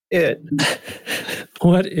it?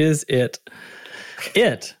 What is it?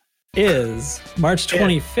 It is March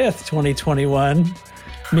 25th, 2021,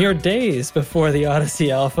 mere days before the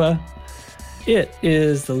Odyssey Alpha. It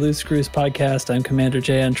is the Loose Screws podcast. I'm Commander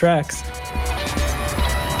Jay on Trax.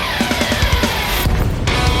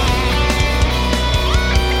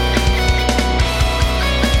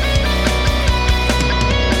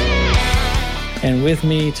 And with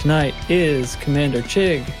me tonight is Commander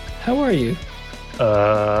Chig. How are you?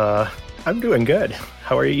 I'm doing good.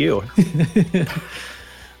 How are you?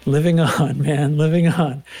 Living on, man. Living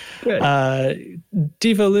on. Good.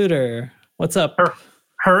 Devoluter, what's up?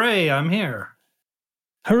 Hooray, I'm here.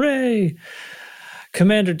 Hooray!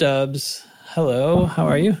 Commander Dubs, hello. How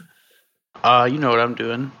are you? You know what I'm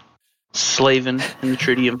doing. Slaving in the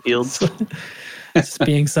Tritium fields. Just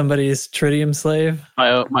being somebody's Tritium slave?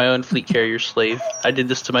 My own fleet carrier slave. I did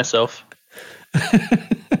this to myself.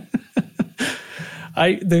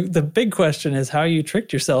 The big question is how you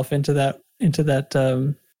tricked yourself into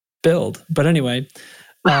that build. But anyway,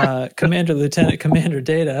 Commander Lieutenant Commander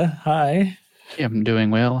Data, hi. I'm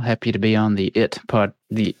doing well. Happy to be on the It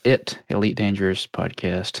Elite Dangerous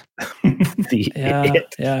podcast.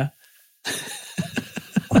 Yeah.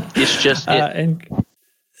 It's just it. And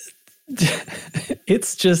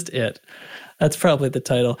it's just it. That's probably the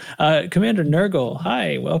title. Commander Nurgle,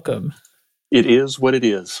 hi, welcome. It is what it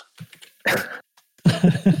is.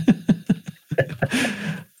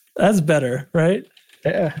 That's better, right?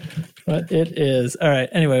 Yeah. But it is. All right.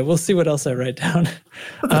 Anyway, we'll see what else I write down.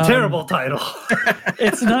 That's a terrible title.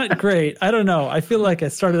 It's not great. I don't know. I feel like I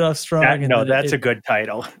started off strong. That's a good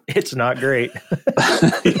title. It's not great. That's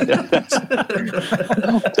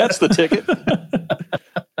the ticket.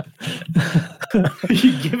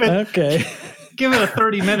 Okay. Give it a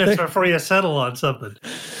 30 minutes before you settle on something.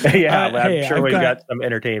 Yeah, I'm sure we've got some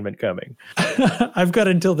entertainment coming. I've got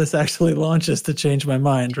until this actually launches to change my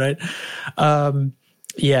mind, right?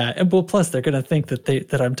 Yeah, and well, plus they're going to think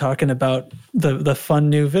that I'm talking about the fun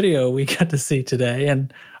new video we got to see today,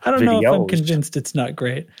 and I don't know if I'm convinced it's not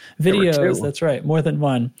great. Videos, that's right, more than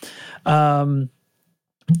one.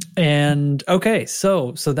 And okay,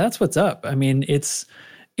 so that's what's up. I mean, it's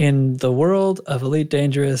in the world of Elite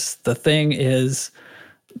Dangerous. The thing is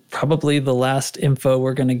probably the last info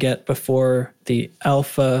we're going to get before the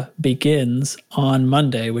alpha begins on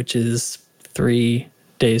Monday, which is 3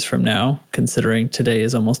 days from now, considering today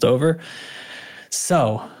is almost over.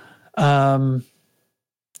 So,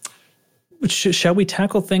 shall we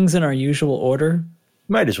tackle things in our usual order?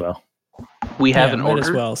 Might as well. We have an order. Might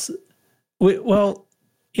as well. Well,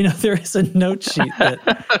 there is a note sheet that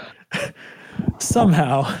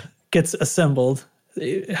somehow gets assembled,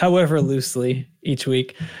 however loosely, each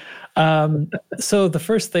week. So the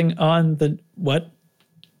first thing on the what?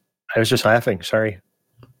 I was just laughing. Sorry.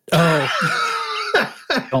 Oh.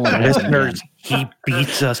 Listeners, he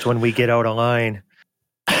beats us when we get out of line.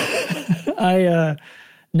 I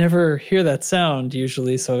never hear that sound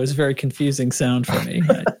usually, so it was a very confusing sound for me.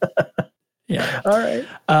 Yeah. All right.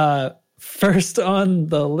 First on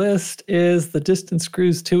the list is the Distance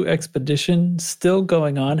Cruise 2 expedition still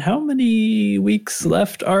going on. How many weeks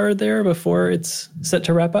left are there before it's set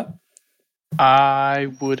to wrap up?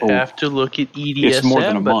 I would have to look at EDSM, it's more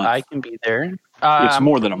than a month. I can be there. It's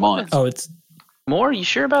more than a month. Oh, it's more? You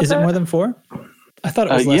sure about that? Is it more than 4? I thought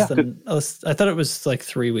it was less yeah, than. I thought it was like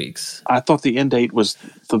 3 weeks. I thought the end date was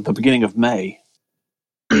the beginning of May.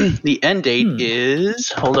 The end date is,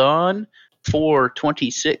 hold on,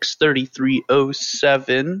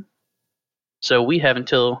 4/26/33/07. So we have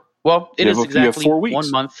until, well, it is exactly 4 weeks. 1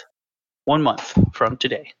 month. 1 month from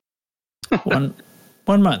today. one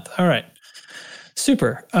month. All right.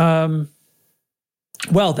 Super.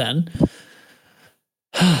 Well then,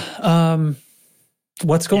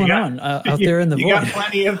 what's going on out there in the void? You got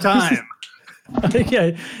plenty of time.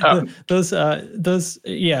 Yeah, those.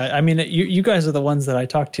 Yeah, I mean, you guys are the ones that I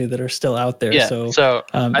talk to that are still out there. Yeah, so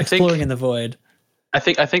I exploring think, in the void. I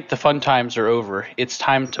think the fun times are over. It's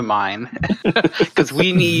time to mine because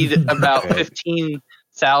we need about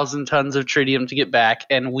 15,000 tons of tritium to get back,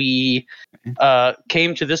 and we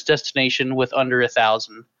came to this destination with under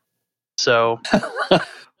 1,000. So.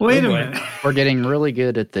 Wait a minute. We're getting really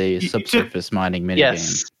good at the subsurface mining minigame.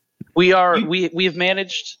 Yes, we are. We have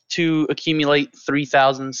managed to accumulate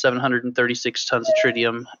 3,736 tons of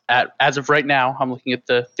tritium. As of right now, I'm looking at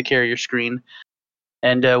the carrier screen,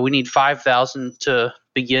 and we need 5,000 to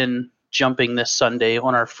begin jumping this Sunday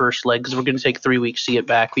on our first leg because we're going to take 3 weeks to get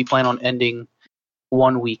back. We plan on ending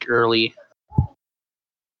 1 week early.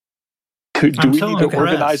 Do we need to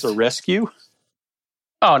organize a rescue?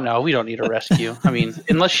 Oh no, we don't need a rescue. I mean,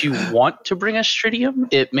 unless you want to bring us tritium,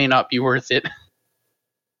 it may not be worth it.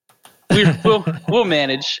 We'll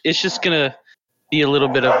manage. It's just gonna be a little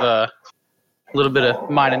bit of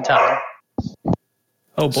mine and time.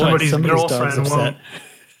 Oh boy, Somebody's dog's girlfriend upset. won't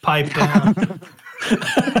pipe down.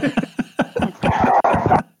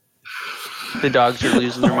 The dogs are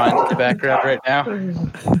losing their minds in the background right now.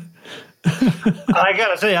 I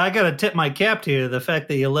gotta say, I gotta tip my cap to you. The fact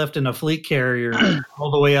that you left in a fleet carrier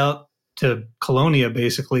all the way out to Colonia,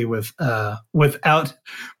 basically without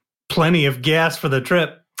plenty of gas for the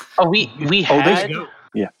trip. Oh, we there had you go.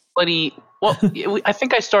 Yeah. plenty. Well, I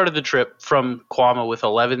think I started the trip from Kwama with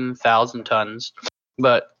 11,000 tons,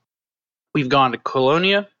 but we've gone to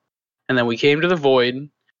Colonia, and then we came to the Void.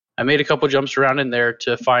 I made a couple jumps around in there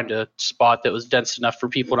to find a spot that was dense enough for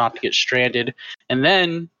people not to get stranded, and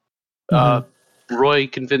then Roy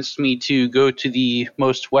convinced me to go to the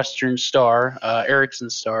most western star, Erickson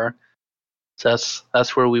star. So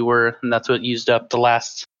that's where we were, and that's what used up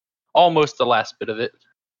almost the last bit of it.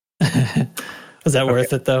 Was that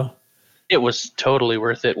worth it though? It was totally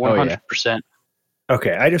worth it, 100%.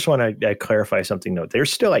 Okay, I just want to clarify something. Though, there's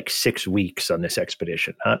still like 6 weeks on this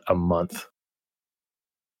expedition, not a month.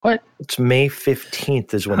 What? It's May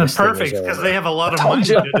 15th is when this Perfect, thing is because over. they have a lot of mining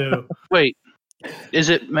to do. Wait, is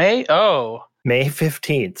it May? Oh. May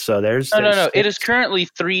 15th. So there's No. It is currently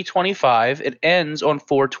 3/25. It ends on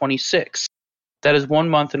 4/26. That is 1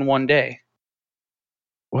 month and 1 day.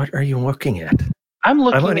 What are you looking at? I'm I'm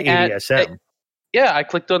on looking at ADSM. Yeah, I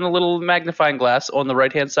clicked on the little magnifying glass on the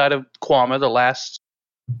right-hand side of Kwama, the last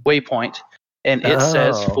waypoint, and it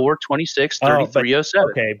says 4/26/3307.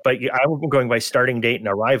 Okay, but I'm going by starting date and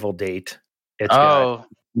arrival date. It's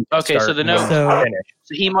okay. So the note. So- finish.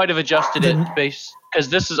 So he might have adjusted it based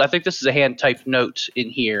because I think this is a hand typed note in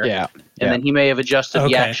here. Yeah. And then he may have adjusted the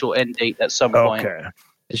Okay. actual end date at some point. Okay.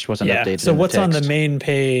 It just wasn't Yeah. updated. So in what's on the text. main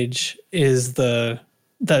page is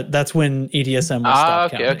that's when EDSM will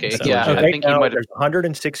stop okay, counting. okay, So, yeah. So I right think he now, might have- there's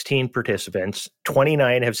 116 participants.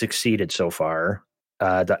 29 have succeeded so far.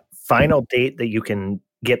 The final date that you can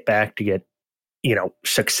get back to get,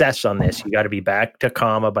 success on this, you got to be back to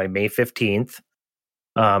Kama by May 15th.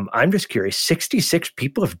 I'm just curious. 66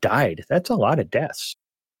 people have died. That's a lot of deaths.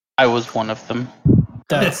 I was one of them.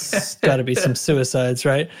 That's got to be some suicides,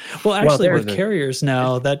 right? Well, actually, there with was a- carriers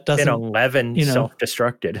now, that Been doesn't. 11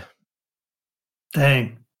 self-destructed.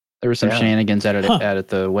 Dang. There were some Yeah. shenanigans out Huh. at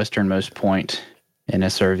the westernmost point in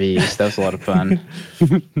SRVs. That was a lot of fun.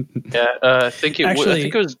 Yeah, I think it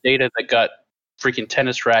Actually- was Data that got freaking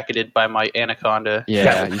tennis racketed by my anaconda.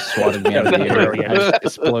 Yeah, you swatted me out of the air. Brilliant. I just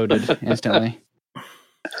exploded instantly.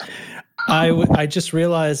 I just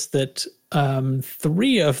realized that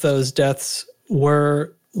 3 of those deaths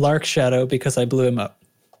were Lark Shadow because I blew him up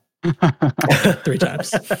 3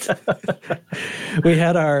 times. we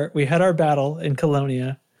had our battle in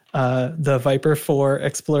Colonia, the Viper 4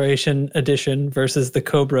 Exploration Edition versus the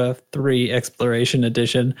Cobra 3 Exploration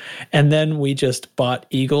Edition, and then we just bought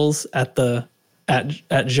Eagles at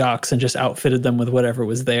Jacques and just outfitted them with whatever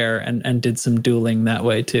was there and did some dueling that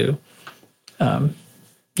way too.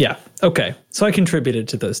 Yeah. Okay. So I contributed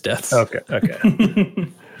to those deaths Okay.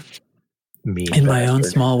 in my own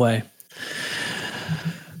small way.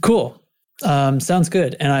 Cool. Sounds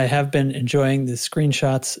good. And I have been enjoying the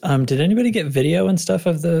screenshots. Did anybody get video and stuff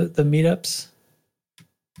of the meetups?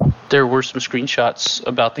 There were some screenshots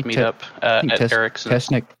about the I think meetup at Tes- Erickson.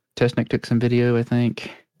 Tesnick took some video, I think,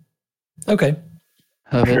 Okay.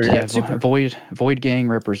 of it. Sure, Yeah, super. Void Gang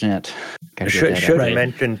represent. Gotta get that Should out. Right.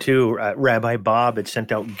 mention too, Rabbi Bob had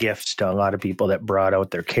sent out gifts to a lot of people that brought out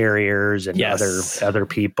their carriers and Yes. other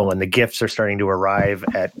people, and the gifts are starting to arrive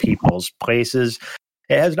at people's places.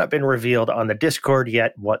 It has not been revealed on the Discord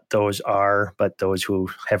yet what those are, but those who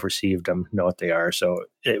have received them know what they are. So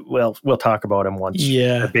we'll talk about them once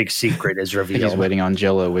Yeah. the big secret is I think he's revealed. waiting on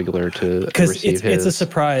Jello Wiggler to Because receive it's a his.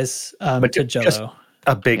 surprise But to just- Jello.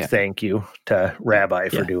 A big Yeah. thank you to Rabbi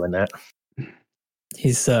for Yeah. doing that.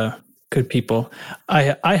 He's good people.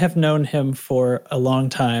 I have known him for a long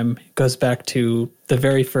time. It goes back to the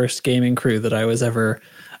very first gaming crew that I was ever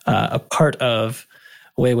a part of,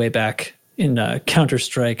 way back in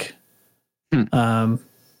Counter-Strike.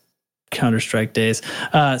 Counter-Strike days.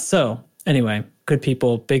 So anyway, good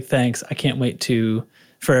people. Big thanks. I can't wait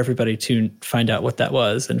for everybody to find out what that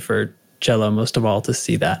was, and for Jello most of all to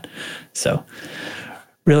see that. So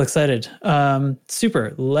real excited.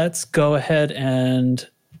 Super. Let's go ahead and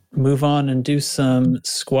move on and do some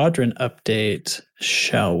squadron update,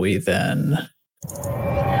 shall we then?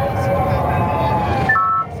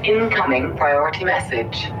 Incoming priority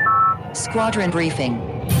message. Squadron briefing.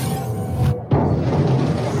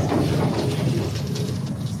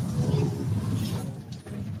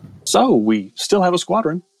 So we still have a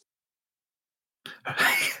squadron.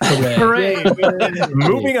 Hooray.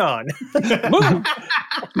 Moving on.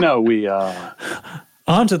 No, we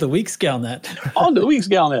On to the week's Galnet. on to the week's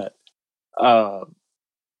Galnet.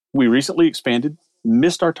 We recently expanded,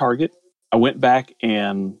 missed our target. I went back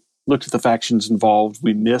and looked at the factions involved.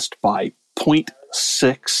 We missed by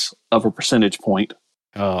 0.6 of a percentage point.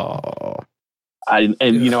 Oh,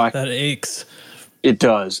 That aches. It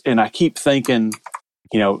does. And I keep thinking,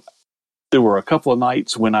 there were a couple of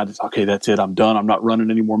nights when okay, that's it. I'm done. I'm not running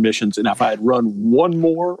any more missions. And if I had run one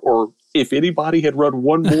more, or if anybody had run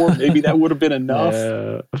one more, maybe that would have been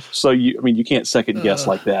enough. So you can't second guess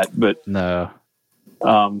like that, but no.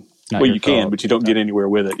 Well, you can, but you don't get anywhere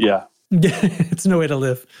with it. Yeah. It's no way to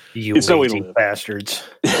live. You It's no way to lazy live. bastards.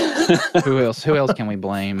 Who else can we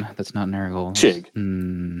blame that's not Nurgle? Chig.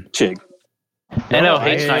 Chig. I know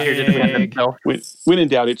Hate's not here to defend himself. When in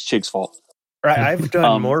doubt, it's Chig's fault. Right, I've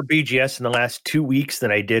done more BGS in the last 2 weeks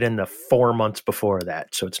than I did in the 4 months before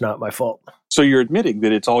that, so it's not my fault. So you're admitting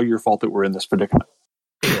that it's all your fault that we're in this predicament.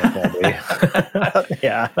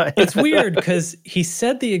 Yeah. It's weird because he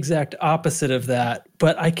said the exact opposite of that,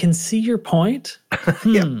 but I can see your point.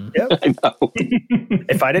 Yep. I know.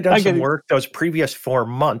 If I'd have done I get some it. work those previous 4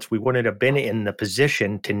 months, we wouldn't have been in the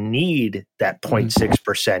position to need that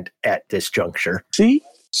 0.6% at this juncture. See?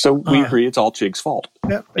 So we agree it's all Chig's fault.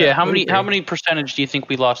 Yeah, how many percentage do you think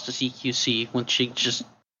we lost to CQC when she just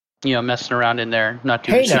messing around in there, not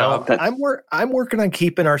doing Hey, shit? now I'm working on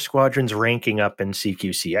keeping our squadron's ranking up in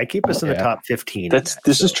CQC. I keep us in the top 15.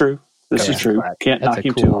 This is true. This is true. Can't That's knock a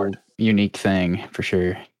him cool, too hard. unique thing for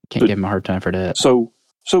sure. Can't give him a hard time for that. So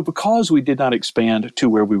because we did not expand to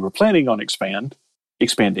where we were planning on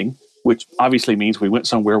expanding, which obviously means we went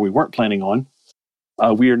somewhere we weren't planning on,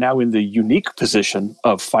 we are now in the unique position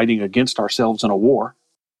of fighting against ourselves in a war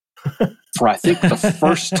for, I think, the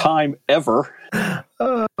first time ever,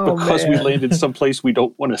 because we landed someplace we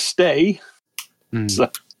don't want to stay. So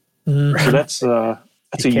that's a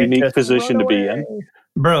unique position to be in.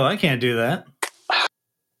 Bro, I can't do that.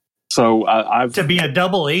 So I've To be a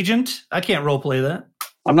double agent, I can't roleplay that.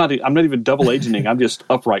 I'm not even double agenting. I'm just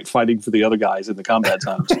upright fighting for the other guys in the combat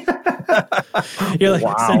zones. You're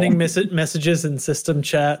like sending messages in system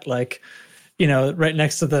chat, like right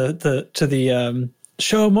next to the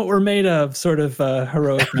show them what we're made of sort of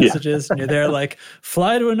heroic messages. And you're there like,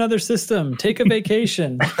 fly to another system, take a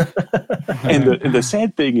vacation. And the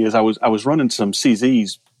sad thing is, I was running some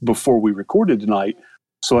CZs before we recorded tonight.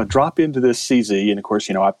 So I drop into this CZ, and of course,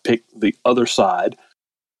 I pick the other side,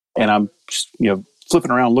 and I'm just,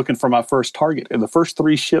 flipping around looking for my first target. And the first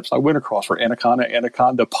 3 ships I went across were Anaconda,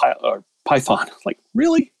 Python. Like,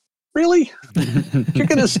 really? You're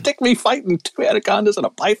going to stick me fighting 2 Anacondas and a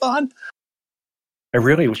Python? I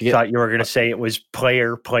really thought you were going to say it was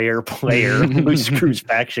player who screws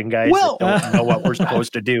faction guys that don't know what we're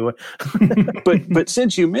supposed to do. But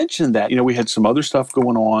since you mentioned that, we had some other stuff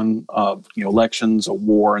going on, elections, a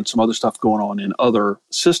war, and some other stuff going on in other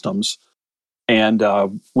systems. And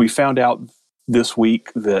we found out this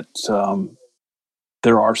week that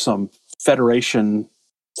there are some Federation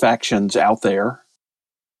factions out there.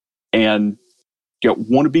 And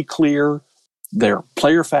want to be clear, they're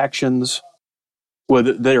player factions. Well,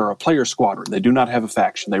 they are a player squadron. They do not have a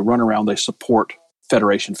faction. They run around. They support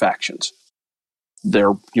Federation factions.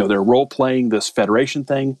 They're role playing this Federation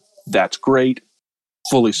thing. That's great.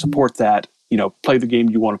 Fully support that. Play the game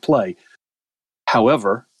you want to play.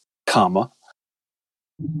 However,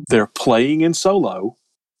 they're playing in solo,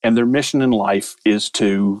 and their mission in life is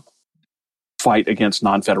to fight against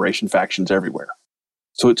non-Federation factions everywhere.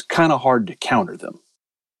 So it's kind of hard to counter them.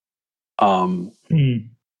 And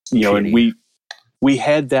we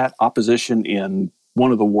had that opposition in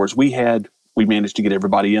one of the wars we had. We managed to get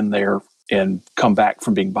everybody in there and come back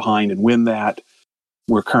from being behind and win that.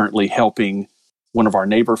 We're currently helping one of our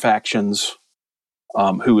neighbor factions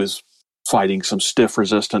who is fighting some stiff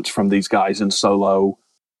resistance from these guys in solo.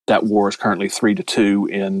 That war is currently 3-2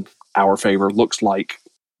 in our favor. Looks like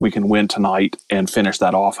we can win tonight and finish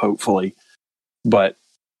that off, hopefully. But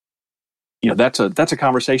that's a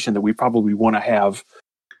conversation that we probably want to have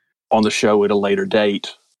on the show at a later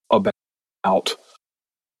date about.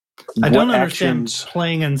 I don't understand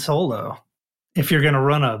playing in solo. If you're going to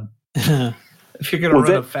run a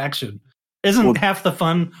faction, isn't half the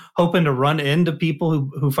fun hoping to run into people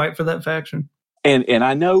who fight for that faction? And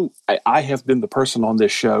I know I have been the person on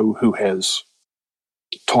this show who has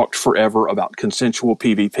talked forever about consensual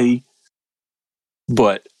PvP,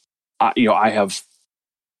 but I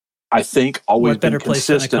think always what better been place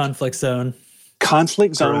than a consistent. conflict zone?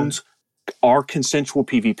 Conflict zones are consensual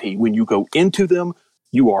PvP. When you go into them,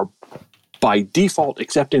 you are by default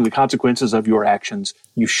accepting the consequences of your actions.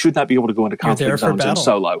 You should not be able to go into conflict zones in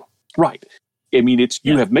solo. Right. I mean,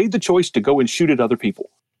 you have made the choice to go and shoot at other people.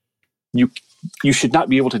 You should not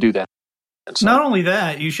be able to do that. So, not only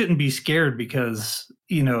that, you shouldn't be scared because,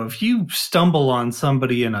 if you stumble on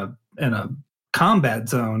somebody in a combat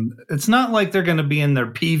zone, it's not like they're going to be in their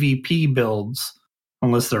PvP builds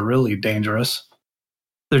unless they're really dangerous.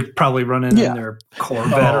 They're probably running in their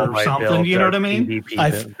Corvette or something. You know what I mean?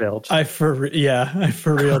 I for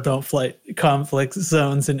real don't fight conflict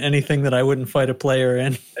zones in anything that I wouldn't fight a player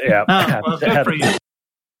in. Yeah. Well, good for you.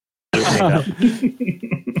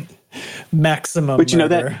 Maximum. But murder.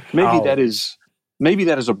 that maybe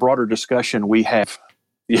that is a broader discussion we have.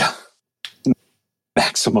 Yeah.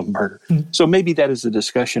 Maximum murder. So maybe that is a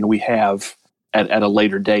discussion we have at a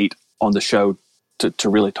later date on the show to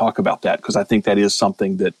really talk about that, because I think that is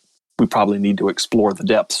something that we probably need to explore the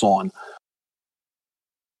depths on.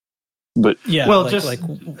 But yeah, well, but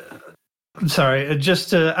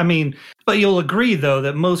you'll agree though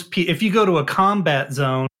that if you go to a combat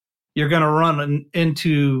zone, you're going to run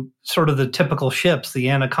into sort of the typical ships, the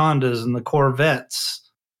Anacondas and the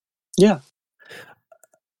Corvettes. Yeah.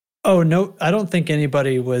 Oh no, I don't think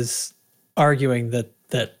anybody was arguing that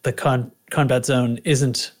the combat zone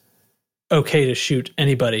isn't okay to shoot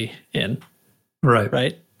anybody in. Right.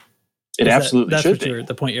 Right. It absolutely should be. That's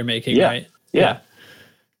the point you're making, yeah. right? Yeah.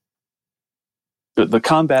 The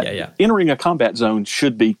combat, entering a combat zone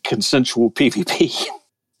should be consensual PvP,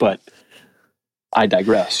 but I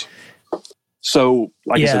digress. So,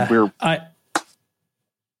 like I said,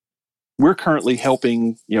 we're currently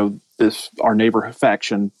helping, our neighbor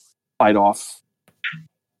faction fight off,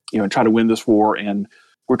 and try to win this war, and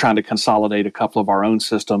we're trying to consolidate a couple of our own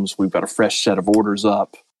systems. We've got a fresh set of orders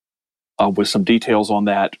up with some details on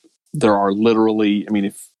that. There are literally,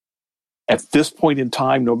 if at this point in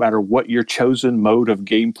time, no matter what your chosen mode of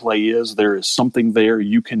gameplay is, there is something there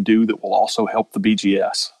you can do that will also help the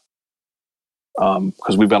BGS.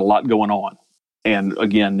 Because we've got a lot going on. And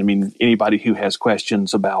again, anybody who has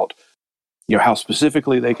questions about, how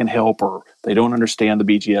specifically they can help, or they don't understand the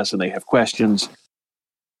BGS and they have questions,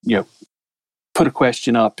 put a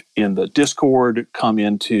question up in the Discord, come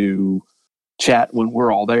into chat when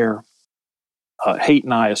we're all there. Haight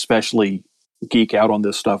and I especially geek out on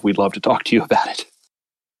this stuff. We'd love to talk to you about it.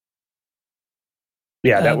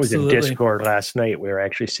 Yeah, that was in Discord last night. We were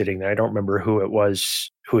actually sitting there. I don't remember who it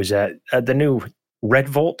was. Who is that? The new Red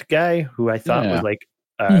Volt guy, who I thought was like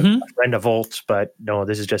a friend of Volt's, but no,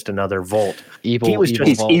 this is just another Volt. He's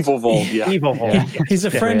Evil Volt. Yeah, Evil Volt. Yeah. He's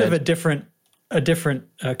a friend of a different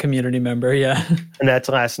community member. Yeah, and that's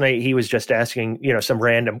last night. He was just asking, some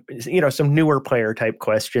random, some newer player type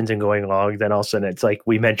questions and going along. Then all of a sudden, it's like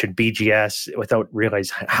we mentioned BGS without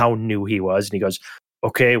realizing how new he was, and he goes,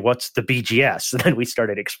 okay, what's the BGS? And then we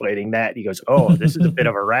started explaining that. He goes, oh, this is a bit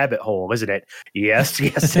of a rabbit hole, isn't it? Yes,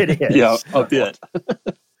 it is. Yeah, a bit.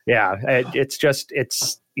 Yeah, it's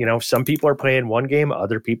some people are playing one game,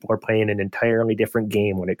 other people are playing an entirely different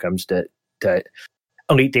game when it comes to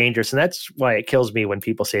Elite Dangerous. And that's why it kills me when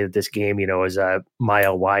people say that this game, is a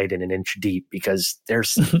mile wide and an inch deep, because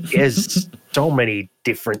there's is so many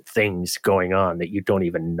different things going on that you don't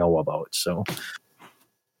even know about. So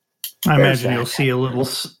I imagine you'll see a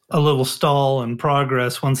little stall in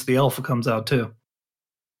progress once the alpha comes out too.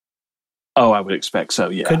 Oh, I would expect so.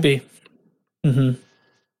 Yeah, could be. Mm-hmm.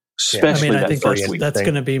 Especially I think that's going to be that's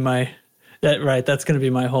going to be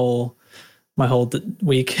my whole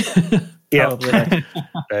week. Yeah,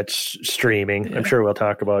 that's streaming. Yeah. I'm sure we'll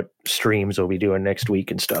talk about streams we'll be doing next week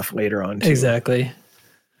and stuff later on too. Exactly.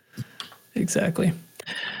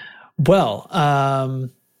 Well,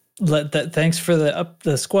 thanks for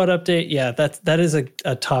the squad update. Yeah, that is a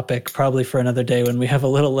topic probably for another day when we have a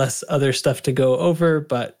little less other stuff to go over.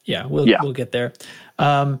 But yeah, we'll get there.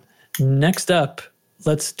 Next up,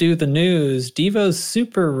 let's do the news. Devo's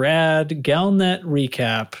super rad Galnet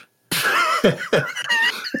recap.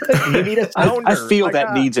 You need a sounder. I feel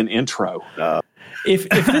that needs an intro. If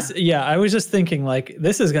this, I was just thinking like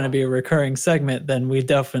this is going to be a recurring segment, then we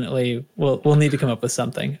definitely we'll need to come up with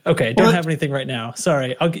something. Okay, don't have anything right now.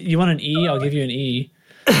 Sorry. You want an E? I'll give you an E.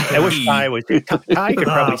 I wish Ty was. Ty could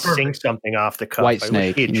probably sing something off the cuff. White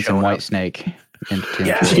Snake. You need some White Snake.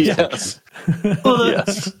 Yes. Well,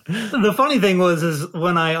 the funny thing is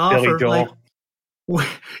when I offered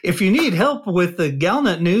if you need help with the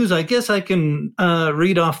Galnet news, I guess I can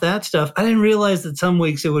read off that stuff. I didn't realize that some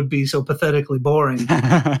weeks it would be so pathetically boring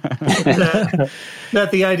that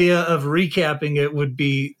the idea of recapping it would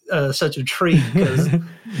be such a treat. Because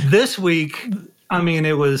this week,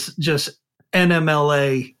 it was just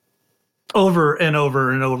NMLA over and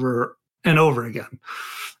over and over and over again.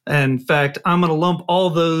 And in fact, I'm going to lump all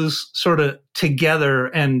those sort of together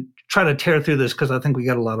and try to tear through this because I think we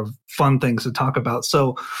got a lot of fun things to talk about.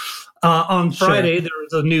 So on Friday, there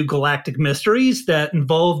was a new Galactic Mysteries that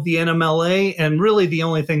involved the NMLA, and really the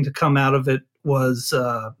only thing to come out of it was,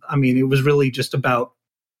 it was really just about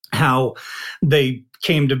how they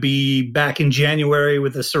came to be back in January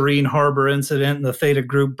with the Serene Harbor incident and the Theta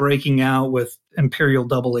Group breaking out with Imperial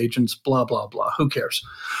double agents, blah, blah, blah. Who cares?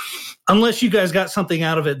 Unless you guys got something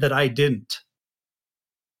out of it that I didn't.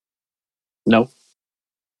 No.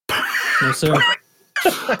 No, sir.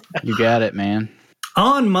 You got it, man.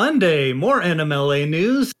 On Monday, more NMLA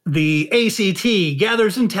news. The ACT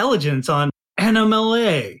gathers intelligence on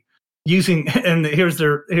NMLA using, and here's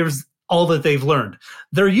all that they've learned.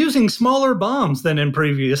 They're using smaller bombs than in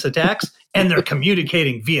previous attacks, and they're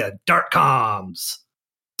communicating via dark comms.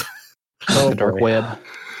 The dark web.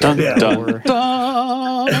 Dun, dun,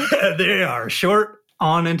 dun. They are short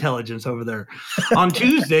on intelligence over there. On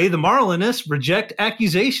Tuesday, the Marlinists reject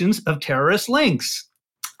accusations of terrorist links.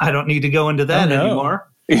 I don't need to go into that anymore.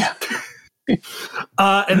 Yeah.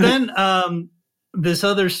 And then this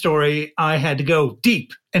other story, I had to go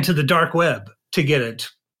deep into the dark web to get it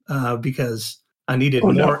because I needed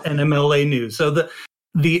more NMLA news. So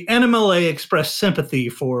the NMLA expressed sympathy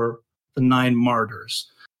for the 9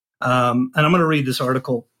 martyrs. And I'm going to read this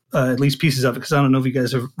article, at least pieces of it, because I don't know if you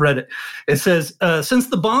guys have read it. It says, since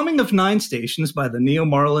the bombing of 9 stations by the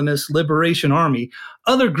Neo-Marlinist Liberation Army,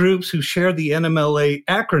 other groups who share the NMLA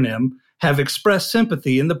acronym have expressed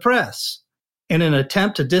sympathy in the press in an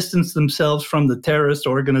attempt to distance themselves from the terrorist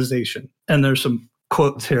organization. And there's some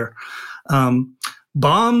quotes here. Quote,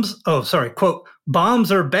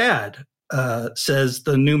 bombs are bad, says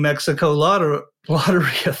the New Mexico Lottery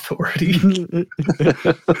Authority.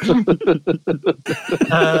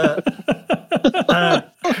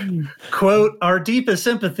 Quote, our deepest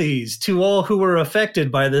sympathies to all who were affected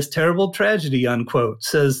by this terrible tragedy, unquote,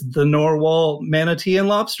 says the Norwal Manatee and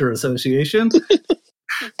Lobster Association.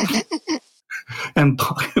 And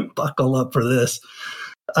buckle up for this.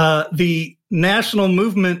 The National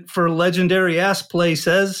Movement for Legendary Ass Play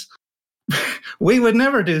says, we would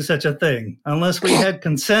never do such a thing unless we had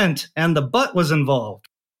consent and the butt was involved.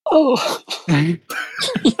 Oh.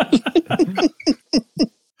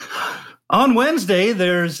 On Wednesday,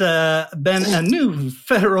 there's been a new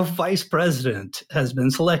federal vice president has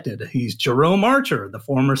been selected. He's Jerome Archer, the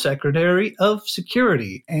former Secretary of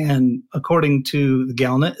Security, and according to the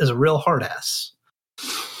Galnet, is a real hard ass.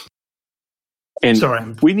 And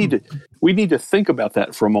sorry, we need to think about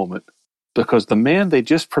that for a moment, because the man they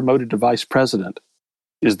just promoted to vice president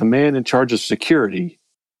is the man in charge of security.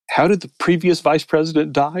 How did the previous vice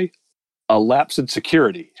president die? A lapse in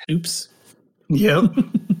security. Oops. Yep.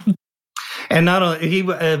 And not only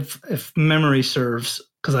if memory serves,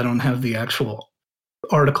 because I don't have the actual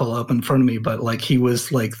article up in front of me, but like he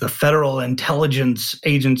was like the Federal Intelligence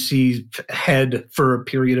Agency head for a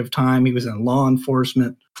period of time. He was in law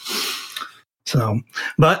enforcement. So,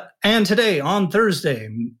 and today on Thursday,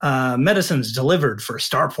 medicines delivered for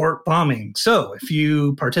Starport bombing. So if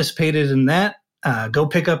you participated in that, go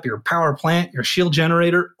pick up your power plant, your shield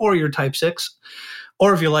generator, or your Type 6.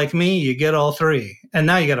 Or if you're like me, you get all 3. And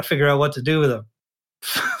now you got to figure out what to do with a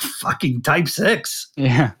fucking Type 6.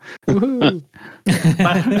 Yeah.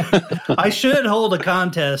 I should hold a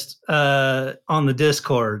contest on the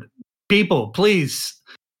Discord. People, please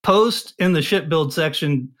post in the shipbuild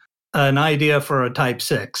section an idea for a Type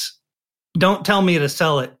 6. Don't tell me to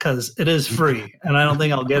sell it because it is free, and I don't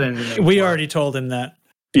think I'll get anything. We already told him that.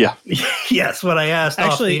 Yeah. Yes, what I asked.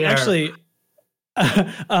 Actually, the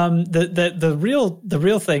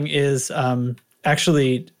real thing is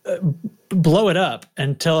blow it up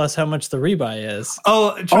and tell us how much the rebuy is.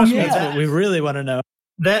 Trust me, that's what we really want to know.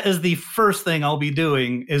 That is the first thing I'll be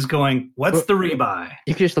doing is going, what's the rebuy?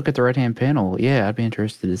 You could just look at the right-hand panel. Yeah, I'd be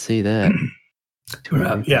interested to see that.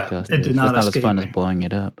 Yeah, it did not escape me. It's not as fun as blowing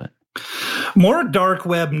it up, but more dark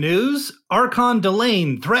web news. Archon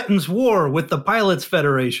Delane threatens war with the Pilots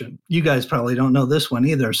Federation. You guys probably don't know this one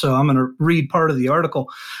either, so I'm going to read part of the article.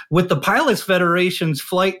 With the Pilots Federation's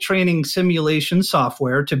flight training simulation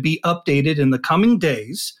software to be updated in the coming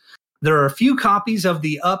days, there are a few copies of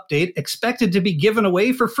the update expected to be given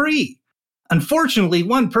away for free. Unfortunately,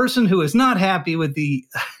 one person who is not happy with the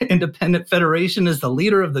Independent Federation is the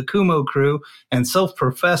leader of the Kumo crew and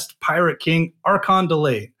self-professed pirate king Archon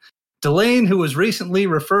Delane. Delane, who was recently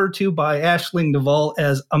referred to by Aisling Duvall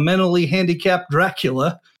as a mentally handicapped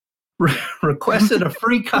Dracula, requested a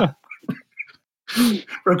free copy.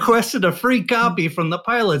 requested a free copy from the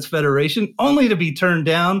Pilots Federation, only to be turned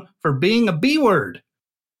down for being a B word.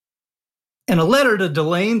 In a letter to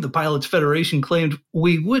Delane, the Pilots Federation claimed,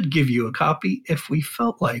 "We would give you a copy if we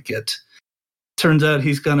felt like it." Turns out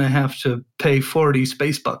he's going to have to pay 40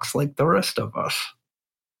 space bucks like the rest of us.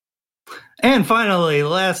 And finally,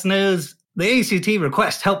 last news, the ACT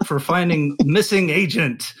requests help for finding missing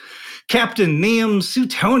agent. Captain Neum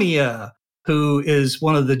Sutonia, who is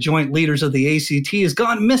one of the joint leaders of the ACT, has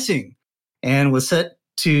gone missing and was set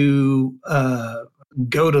to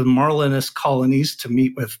go to the Marlinus colonies to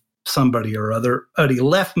meet with somebody or other. But he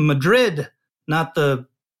left Madrid, not the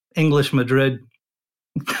English Madrid.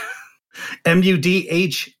 Mudhrid.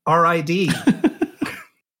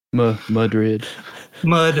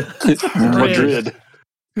 Madrid. Madrid.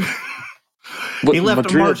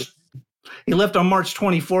 He left on March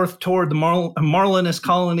 24th toward the Marlinus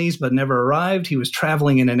colonies, but never arrived. He was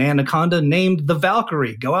traveling in an Anaconda named the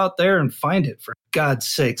Valkyrie. Go out there and find it. For God's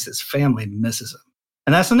sakes, his family misses him.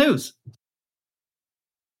 And that's the news.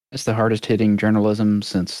 It's the hardest hitting journalism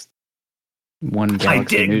since One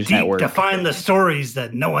Galaxy News Network. To find the stories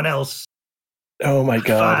that no one else Oh my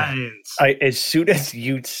God. finds. As soon as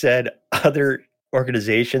you said other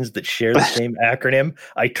organizations that share the same acronym,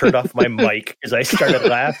 I turned off my mic because I started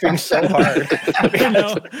laughing so hard.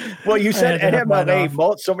 Well, you said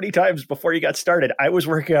NMLA so many times before you got started. I was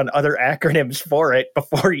working on other acronyms for it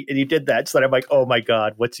before you did that. So then I'm like, oh my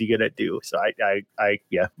God, what's he going to do? So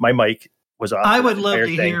my mic was off. I would love to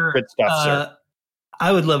hear. Good stuff, sir.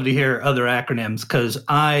 I would love to hear other acronyms because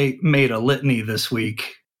I made a litany this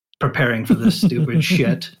week preparing for this stupid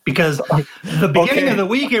shit. Because the beginning of the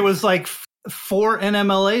week, it was like 4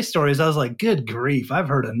 NMLA stories. I was like, good grief, I've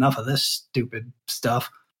heard enough of this stupid stuff.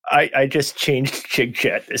 I just changed Chig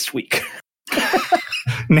Chat this week.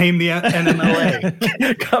 Name the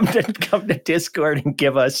NMLA. come to Discord and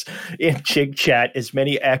give us in Chig Chat as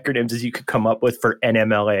many acronyms as you could come up with for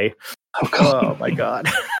NMLA. Oh my God.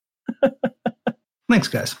 Thanks,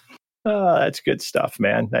 guys. Oh, that's good stuff,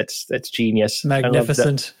 man. That's genius.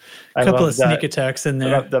 Magnificent. A couple of sneak attacks in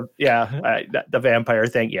there. The vampire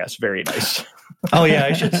thing. Yes, very nice. Oh, yeah,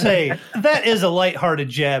 I should say that is a lighthearted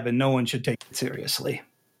jab and no one should take it seriously.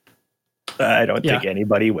 I don't think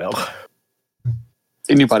anybody will.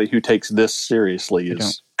 Anybody who takes this seriously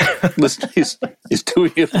is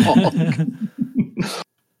doing it wrong.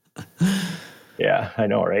 Yeah, I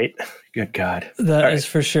know, right? Good God. That is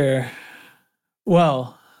for sure.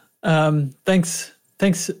 Well, thanks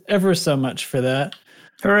ever so much for that.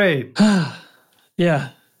 Hooray. Yeah.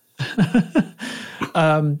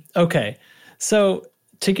 Okay. So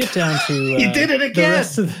to get down to you did it again.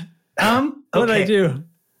 What did I do?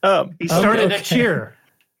 He started a cheer.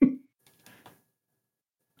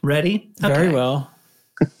 Ready? Okay. Very well.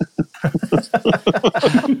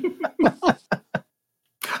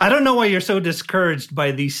 I don't know why you're so discouraged by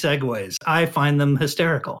these segues. I find them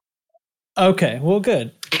hysterical. Okay, well,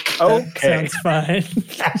 good. Okay. Sounds fine.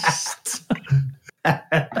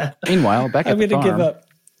 Meanwhile, back at the farm. I'm going to give up.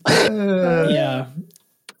 Yeah.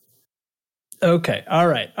 Okay. All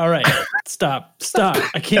right. Stop.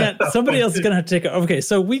 I can't. Somebody else is going to have to take it. Okay.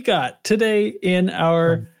 So we got today in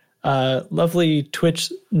our lovely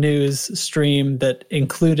Twitch news stream that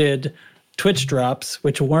included Twitch drops,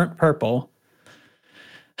 which weren't purple.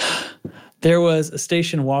 There was a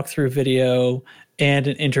station walkthrough video and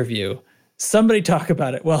an interview. Somebody talk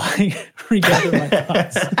about it while I regather my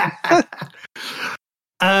thoughts.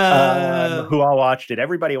 Who all watched it?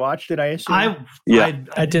 Everybody watched it, I assume?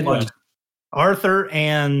 I did watch. Arthur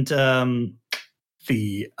and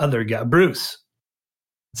the other guy, Bruce,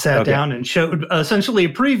 sat down and showed essentially a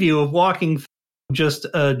preview of walking through just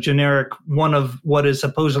a generic one of what is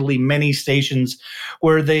supposedly many stations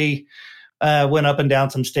where they went up and down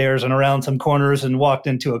some stairs and around some corners and walked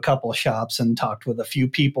into a couple of shops and talked with a few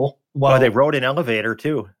people. They rode an elevator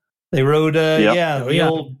too. They rode,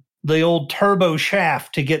 the old turbo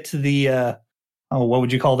shaft to get to the, what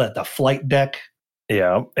would you call that? The flight deck.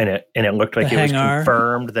 Yeah, and it looked like it was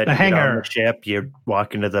confirmed that the hangar on the ship you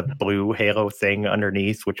walk into the blue halo thing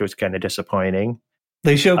underneath, which was kind of disappointing.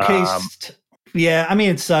 They showcased.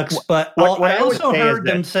 It sucks, but I also heard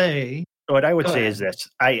them say. What I would say is this: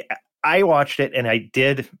 I watched it and I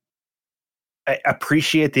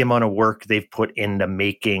appreciate the amount of work they've put into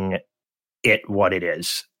making it what it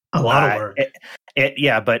is. A lot of work.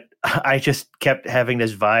 But I just kept having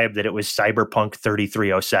this vibe that it was Cyberpunk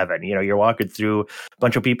 3307. You know, you're walking through a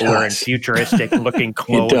bunch of people wearing futuristic looking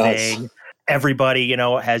clothing. Everybody,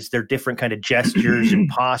 has their different kind of gestures and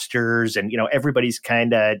postures, and everybody's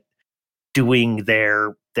kind of doing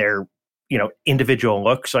their individual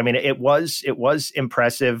looks. So, I mean, it was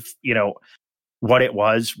impressive, what it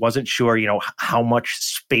wasn't sure, how much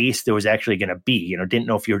space there was actually going to be, didn't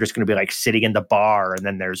know if you were just going to be like sitting in the bar and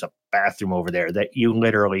then there's a bathroom over there, that you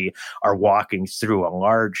literally are walking through a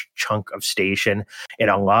large chunk of station and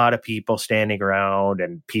a lot of people standing around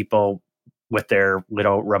and people with their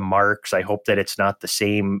little remarks. I hope that it's not the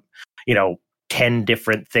same, 10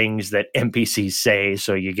 different things that NPCs say,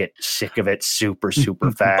 so you get sick of it super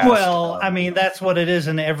fast. Well, I mean, that's what it is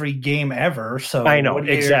in every game ever. So I know,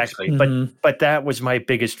 exactly. But that was my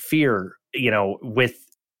biggest fear, with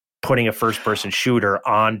putting a first-person shooter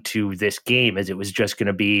onto this game, is it was just going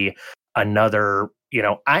to be another,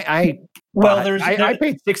 I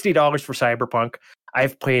paid $60 for Cyberpunk.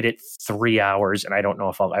 I've played it 3 hours, and I don't know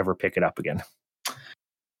if I'll ever pick it up again.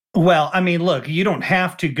 Well, I mean, look, you don't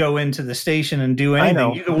have to go into the station and do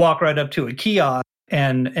anything. You can walk right up to a kiosk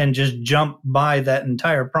and just jump by that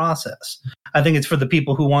entire process. I think it's for the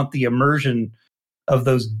people who want the immersion of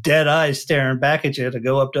those dead eyes staring back at you to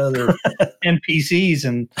go up to other NPCs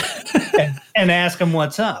and ask them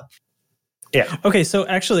what's up. Yeah. Okay. So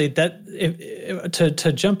actually,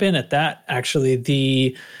 to jump in at that, actually,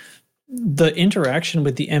 the interaction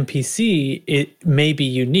with the NPC, it may be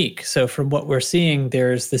unique. So from what we're seeing,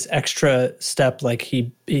 there's this extra step, like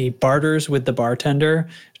he barters with the bartender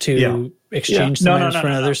to exchange some items for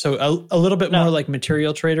another. So a little bit more like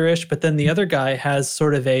material trader-ish. But then the other guy has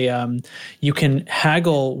sort of you can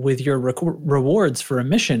haggle with your rewards for a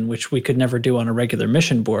mission, which we could never do on a regular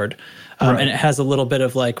mission board. And it has a little bit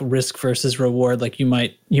of like risk versus reward. Like you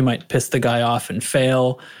might piss the guy off and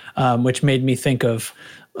fail, which made me think of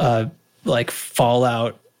like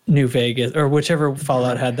Fallout New Vegas, or whichever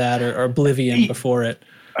Fallout had that, or Oblivion before it.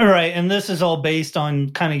 All right, and this is all based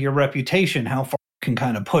on kind of your reputation, how far you can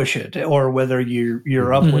kind of push it, or whether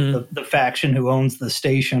you're up with the faction who owns the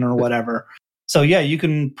station or whatever. So yeah, you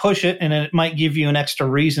can push it, and it might give you an extra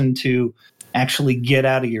reason to actually get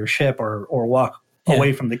out of your ship or walk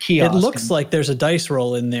away from the kiosk. It looks like there's a dice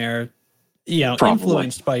roll in there,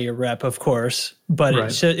 influenced by your rep, of course, but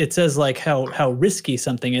it says like how risky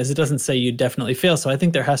something is. It doesn't say you definitely fail. So I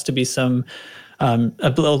think there has to be some a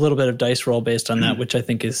little bit of dice roll based on that, which I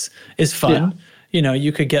think is fun. Yeah.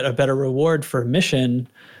 You could get a better reward for a mission.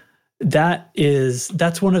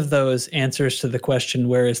 That's one of those answers to the question,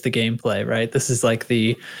 where is the gameplay, right? This is like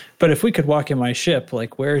but if we could walk in my ship,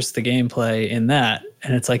 like where's the gameplay in that?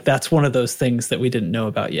 And it's like, that's one of those things that we didn't know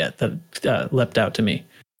about yet that leapt out to me.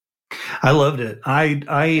 I loved it.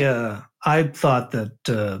 I thought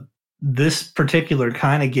that this particular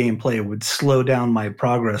kind of gameplay would slow down my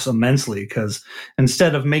progress immensely, because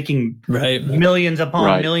instead of making millions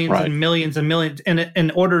upon millions and millions and millions,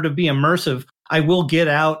 in order to be immersive, I will get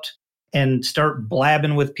out and start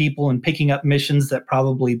blabbing with people and picking up missions that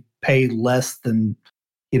probably pay less than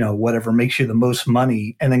whatever makes you the most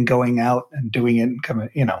money, and then going out and doing it and coming.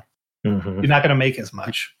 You're not going to make as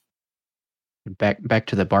much. Back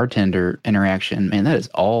to the bartender interaction, man, that is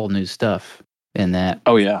all new stuff in that.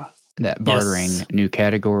 Oh yeah, that bartering, new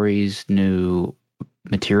categories, new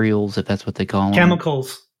materials, if that's what they call them.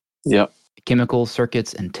 Chemicals. Yep. Chemicals,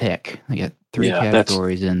 circuits, and tech. They got 3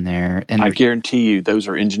 categories in there, and I guarantee you those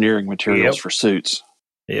are engineering materials for suits.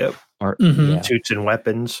 Yep. Suits and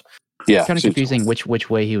weapons. Yeah, it's kind of confusing which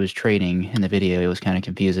way he was trading in the video. It was kind of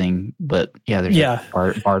confusing, but there's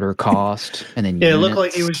barter cost, and then it looked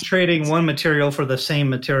like he was trading one material for the same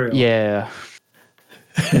material. Yeah.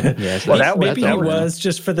 So maybe he was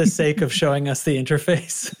just for the sake of showing us the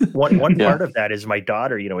interface. One part of that is my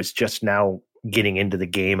daughter, is just now getting into the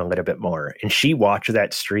game a little bit more, and she watched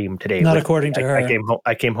that stream today. Not according to her.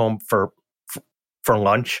 I came home for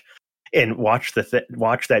lunch and watched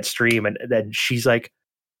that stream, and then she's like,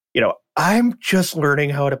 I'm just learning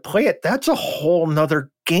how to play it. That's a whole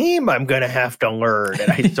nother game I'm going to have to learn.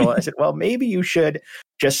 And I said, well, maybe you should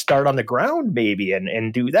just start on the ground maybe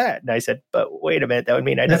and do that. And I said, but wait a minute, that would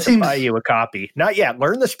mean I'd have to buy you a copy. Not yet.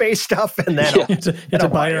 Learn the space stuff and then to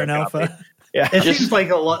buy her an alpha. Yeah. It seems like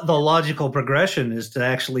the logical progression is to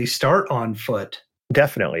actually start on foot.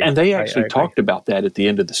 Definitely. And they actually talked about that at the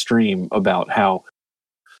end of the stream, about how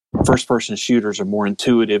first-person shooters are more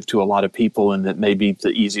intuitive to a lot of people, and that maybe the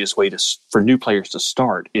easiest way for new players to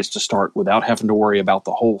start is to start without having to worry about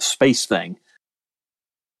the whole space thing,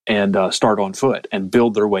 and start on foot and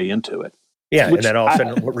build their way into it. Yeah, and then all of a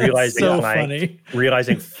sudden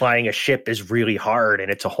realizing flying a ship is really hard,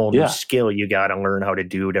 and it's a whole new skill you got to learn how to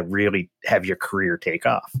do to really have your career take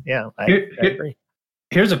off. Yeah, I agree.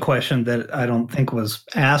 Here's a question that I don't think was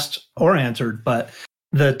asked or answered, but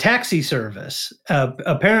the taxi service,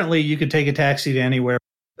 apparently you could take a taxi to anywhere,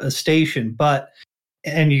 a station, but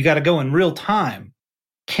and you got to go in real time.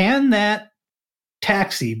 Can that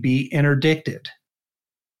taxi be interdicted?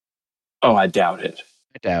 Oh, I doubt it.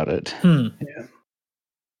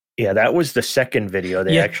 Yeah, that was the second video.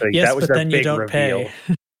 They actually that was their big reveal.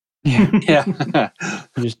 Yeah.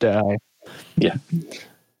 You just die. Yeah.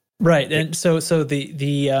 Right. And so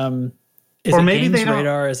the is or it maybe Games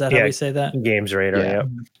Radar? Is that how we say that? Games Radar,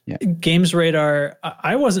 yeah. Games Radar.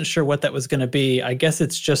 I wasn't sure what that was going to be. I guess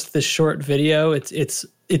it's just this short video. It's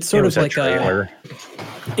sort of like a trailer.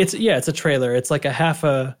 It's a trailer. It's like a half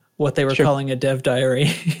a what they were calling a dev diary.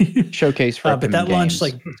 Showcase for but that launched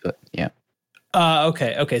like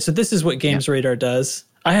okay. So this is what Games Radar does.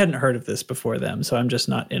 I hadn't heard of this before them, so I'm just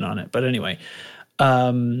not in on it. But anyway,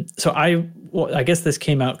 so I guess this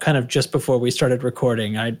came out kind of just before we started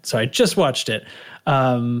recording. I just watched it,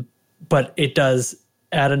 but it does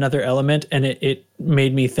add another element, and it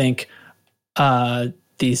made me think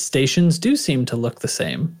these stations do seem to look the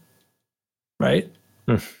same, right?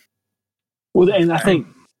 Well, and I think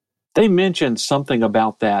they mentioned something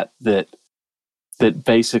about that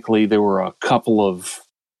basically there were a couple of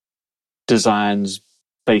designs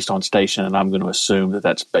based on station, and I'm going to assume that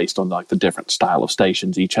that's based on like the different style of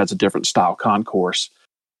stations. Each has a different style concourse,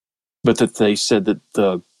 but that they said that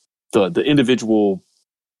the individual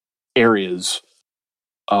areas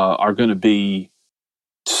are going to be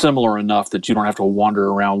similar enough that you don't have to wander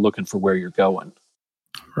around looking for where you're going.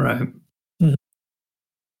 Right.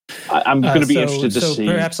 I'm going to be interested to see.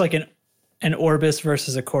 Perhaps like an Orbis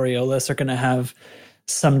versus a Coriolis are going to have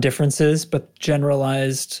some differences, but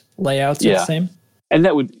generalized layouts are the same. And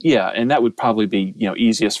that would probably be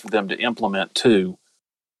easiest for them to implement too,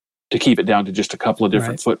 to keep it down to just a couple of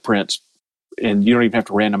different footprints, and you don't even have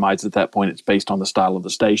to randomize at that point. It's based on the style of the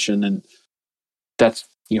station, and that's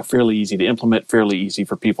fairly easy to implement, fairly easy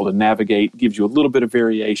for people to navigate. Gives you a little bit of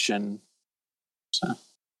variation. So.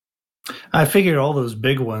 I figured all those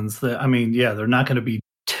big ones they're not going to be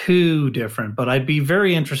too different, but I'd be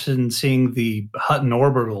very interested in seeing the Hutton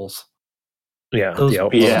orbitals. Yeah, those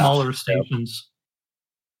smaller stations.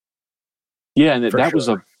 Yeah, and that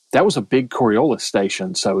was a big Coriolis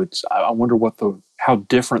station, so I wonder how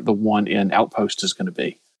different the one in Outpost is going to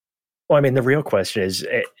be. Well, I mean, the real question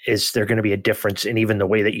is there going to be a difference in even the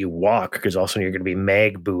way that you walk? Because also you're going to be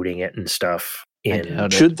mag booting it and stuff.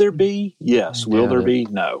 Should there be? Yes. Will there be?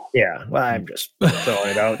 No. Yeah. Well, I'm just throwing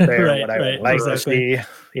it out there. What I would like to see,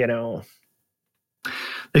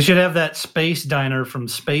 They should have that space diner from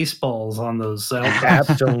Spaceballs on those.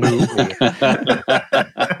 Absolutely.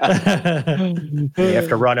 You have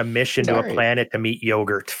to run a mission to a planet to meet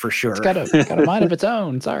yogurt for sure. It's got a mind of its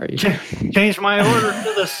own. Sorry. Change my order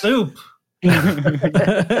to the soup.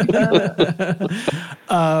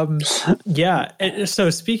 So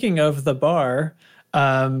speaking of the bar,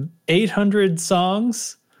 800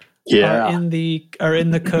 songs are in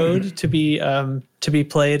the code to be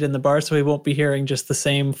played in the bar, so we won't be hearing just the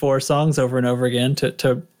same 4 songs over and over again.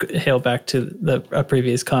 To hail back to a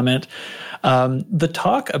previous comment, the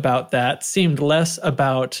talk about that seemed less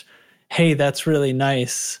about, hey, that's really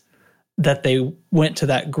nice that they went to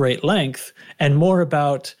that great length, and more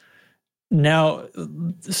about, now,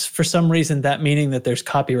 for some reason, that meaning that there's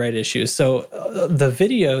copyright issues. So the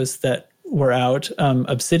videos that were out,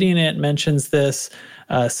 Obsidian Ant mentions this.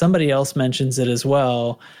 Somebody else mentions it as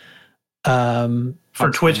well. For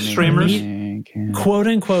Twitch streamers, quote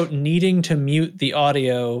unquote, needing to mute the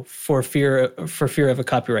audio for fear of a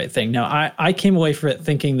copyright thing. Now, I came away from it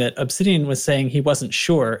thinking that Obsidian was saying he wasn't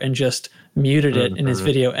sure and just muted it in his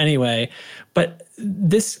video anyway. But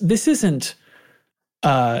this isn't.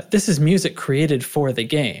 This is music created for the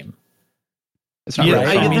game. It's not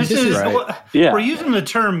We're using the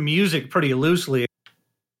term music pretty loosely.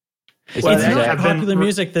 It's not popular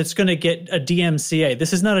music that's going to get a DMCA.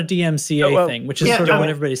 This is not a DMCA thing, which is sort of what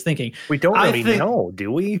everybody's thinking. We don't really know,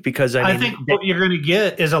 do we? Because I think what you're going to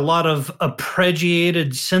get is a lot of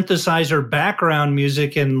arpeggiated synthesizer background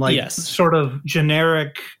music and sort of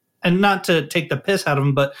generic. And not to take the piss out of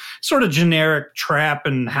them, but sort of generic trap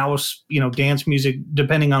and house, dance music,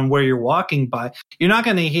 depending on where you're walking by. You're not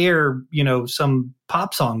going to hear, some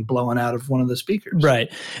pop song blowing out of one of the speakers.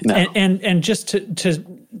 Right. No. And just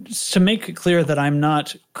to make it clear that I'm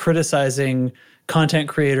not criticizing content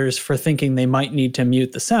creators for thinking they might need to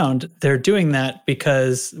mute the sound. They're doing that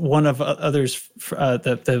because one of others,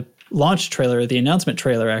 the launch trailer, the announcement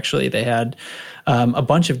trailer, actually, they had a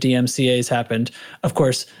bunch of DMCAs happened. Of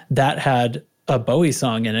course, that had a Bowie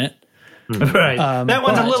song in it. Right. That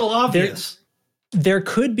one's a little obvious. there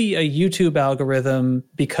could be a YouTube algorithm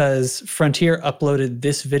because Frontier uploaded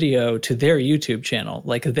this video to their YouTube channel.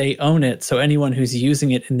 Like they own it. So anyone who's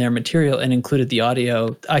using it in their material and included the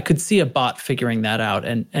audio, I could see a bot figuring that out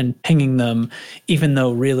and pinging them, even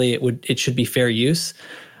though really it should be fair use.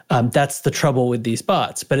 That's the trouble with these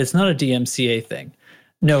bots, but it's not a DMCA thing.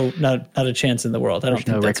 No, not a chance in the world. I don't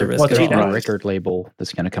think that's a risk. There's no record label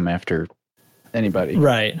that's going to come after anybody.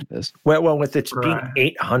 Right. Well, with it being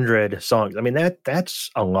 800 songs, I mean that's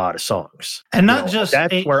a lot of songs, and not just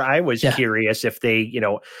that's where I was curious if they,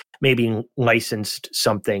 maybe licensed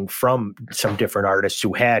something from some different artists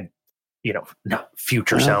who had, not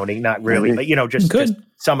future sounding, not really, but just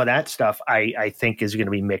some of that stuff. I think is going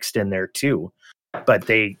to be mixed in there too, but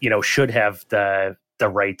they should have the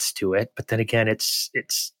rights to it. But then again, it's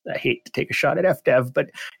I hate to take a shot at FDev, but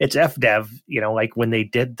it's FDev, like when they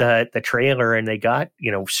did the trailer and they got,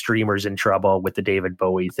 streamers in trouble with the David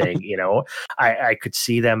Bowie thing, I could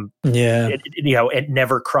see them, it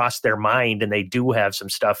never crossed their mind. And they do have some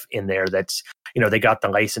stuff in there that's, they got the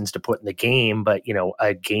license to put in the game, but,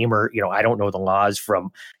 a gamer, I don't know the laws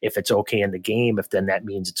from if it's okay in the game, if then that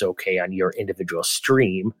means it's okay on your individual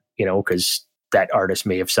stream, because that artist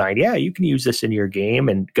may have signed, you can use this in your game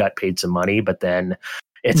and got paid some money, but then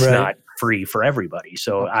it's not free for everybody.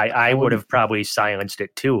 So I would have probably silenced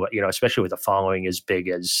it too, especially with a following as big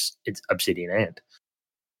as it's Obsidian Ant.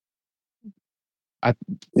 I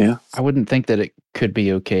wouldn't think that it could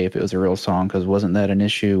be okay if it was a real song, because wasn't that an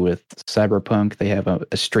issue with Cyberpunk? They have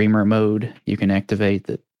a streamer mode you can activate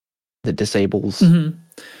that disables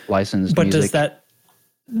licensed but music. Does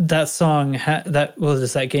that song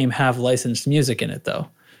does that game have licensed music in it though,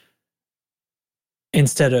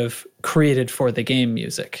 instead of created for the game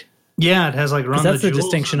music? Yeah, it has like Run that's the the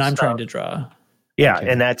distinction I'm stuff. trying to draw. Yeah, okay.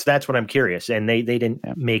 And that's what I'm curious, and they didn't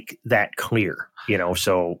make that clear,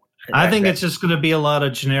 so I think it's just going to be a lot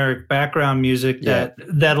of generic background music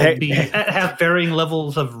that'll have varying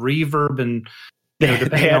levels of reverb and. They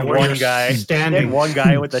had one guy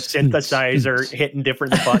with a synthesizer hitting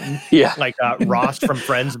different buttons, like Ross from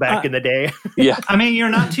Friends back in the day. Yeah, I mean,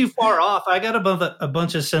 you're not too far off. I got a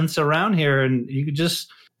bunch of synths around here, and you could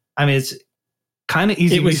just, it's kind of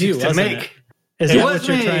easy. It was you to make. Is that what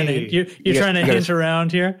you're trying to? You're trying to hint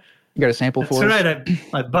around here. You got a sample for us? That's right.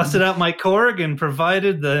 I busted out my Korg and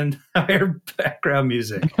provided the entire background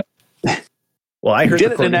music. Well, I heard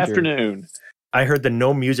did it in an afternoon. I heard the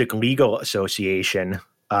No Music Legal Association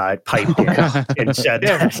piped in and said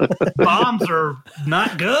bombs are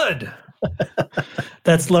not good.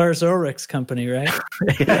 That's Lars Ulrich's company, right?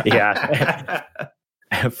 Yeah.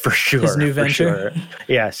 For sure. His new venture. Sure.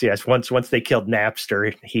 Yes. Once they killed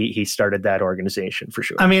Napster, he started that organization for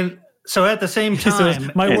sure. I mean, so at the same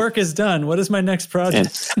time, my work is done. What is my next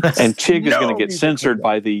project? And Chig is going to get censored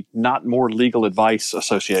by the Not More Legal Advice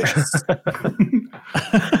Association.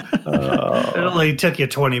 It only took you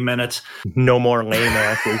 20 minutes. No more lame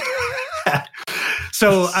actors.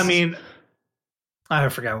 So, I mean, I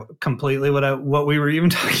forgot completely what we were even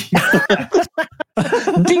talking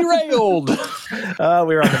about. Derailed.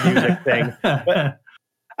 We were on the music thing. But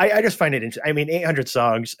I just find it interesting. I mean, 800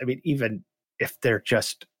 songs. I mean, even if they're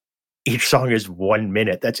just each song is 1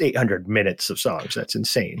 minute, that's 800 minutes of songs. That's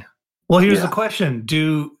insane. Well, here's the question: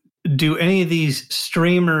 Do any of these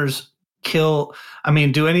streamers kill? I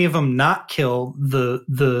mean, do any of them not kill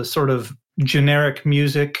the sort of generic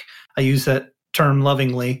music? I use that term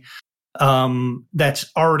lovingly.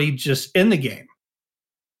 That's already just in the game.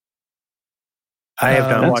 I have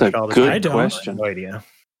not watched all this. Good question. No idea.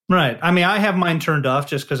 Right. I mean, I have mine turned off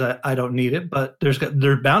just because I don't need it. But there's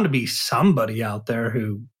bound to be somebody out there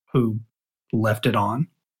who left it on.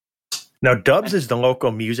 Now, Dubs is the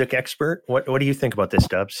local music expert. What do you think about this,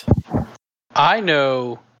 Dubs? I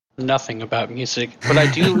know nothing about music, but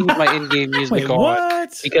I do leave my in-game music on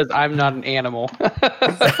because I'm not an animal.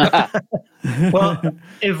 Well,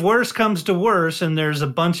 if worse comes to worse and there's a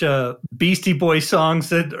bunch of Beastie Boys songs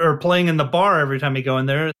that are playing in the bar every time you go in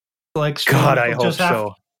there, like God, I hope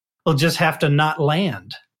so. We'll just have to not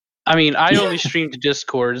land. I mean, I only stream to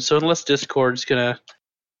Discord, so unless Discord's going to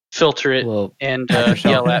filter it and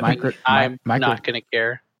yell at me, I'm not going to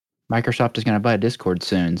care. Microsoft is going to buy Discord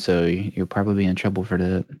soon, so you'll probably be in trouble for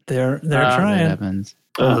that. They're trying. That happens.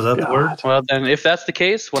 Is that the word? Well, then, if that's the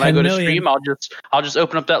case, when I go to stream, I'll just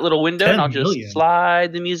open up that little window and I'll just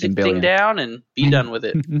slide the music thing down and be done with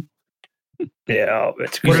it. Yeah,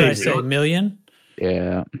 it's crazy. What did I say? Million?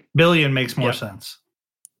 Yeah, billion makes more sense.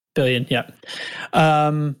 Billion, yeah.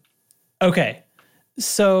 Okay,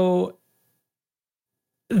 so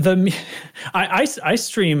I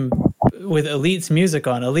stream with Elite's music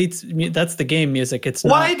on. That's the game music. It's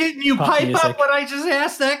not. Why didn't you pipe music. up when I just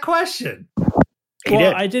asked that question?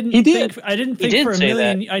 I didn't think for a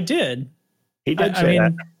million. That. I did. He did say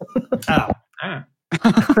that. Oh.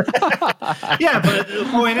 Yeah, but the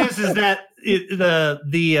point is that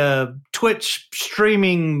the Twitch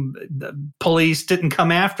streaming police didn't come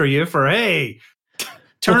after you for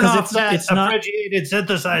turn off that abbreviated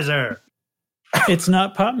synthesizer. It's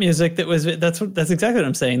not pop music. That's exactly what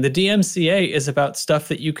I'm saying. The DMCA is about stuff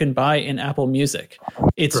that you can buy in Apple Music.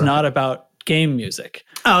 It's not about game music.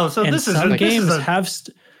 Oh, so and this is some games this is have.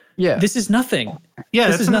 This is nothing. Yeah,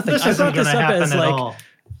 this is nothing. This isn't going to happen at all.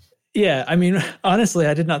 Yeah, I mean, honestly,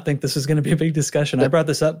 I did not think this was going to be a big discussion. I brought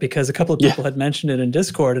this up because a couple of people had mentioned it in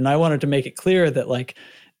Discord, and I wanted to make it clear that, like,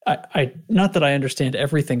 I not that I understand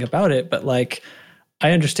everything about it, but like,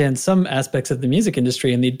 I understand some aspects of the music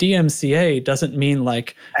industry, and the DMCA doesn't mean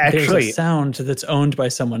like there's a sound that's owned by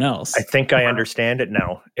someone else. I think I understand it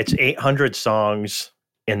now. It's 800 songs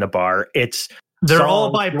in the bar. They're songs,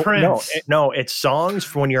 all by Prince. No, it's songs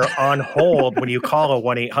for when you're on hold when you call a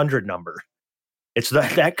 1-800 number. It's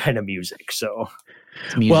that kind of music. So,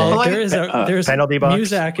 well, there's penalty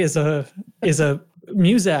box. Muzak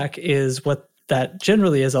is what that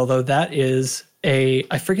generally is. Although that is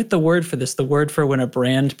I forget the word for this. The word for when a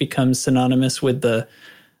brand becomes synonymous with the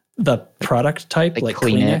product type, like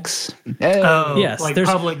Kleenex. Oh, yes, like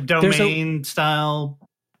public domain style.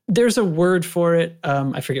 There's a word for it.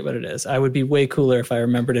 I forget what it is. I would be way cooler if I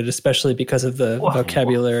remembered it, especially because of the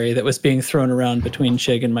vocabulary that was being thrown around between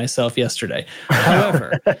Chig and myself yesterday.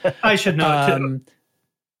 However, I should know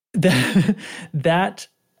too.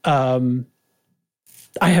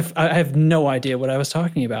 I have no idea what I was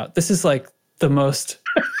talking about. This is like the most.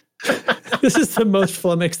 This is the most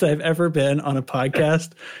flummoxed I've ever been on a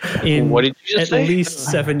podcast in at least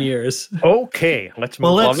 7 years. Okay, let's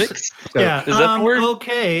move on. Yeah, is that the word?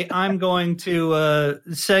 Okay, I'm going to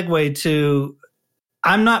segue to.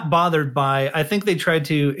 I'm not bothered by. I think they tried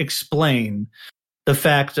to explain the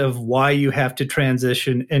fact of why you have to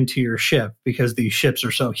transition into your ship because these ships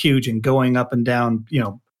are so huge and going up and down,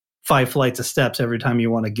 5 flights of steps every time you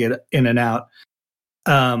want to get in and out.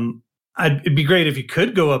 It'd be great if you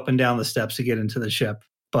could go up and down the steps to get into the ship,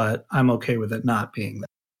 but I'm okay with it not being that.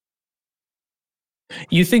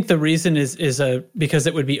 You think the reason is because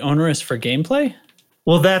it would be onerous for gameplay?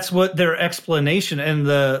 Well, that's what their explanation, and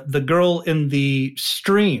the girl in the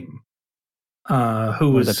stream,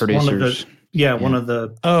 who was the producers. one of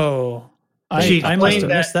the. Oh, I must have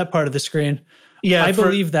missed that part of the screen. Yeah, I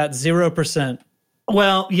believe that 0%.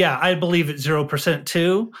 Well, yeah, I believe it 0%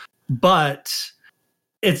 too, but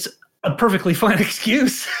it's a perfectly fine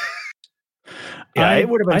excuse. Yeah, it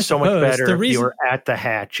would have been so much better if you were at the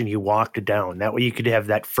hatch and you walked down. That way you could have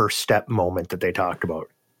that first step moment that they talked about.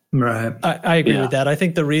 Right. I agree with that. I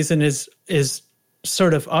think the reason is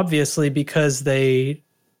sort of obviously because they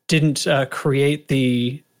didn't create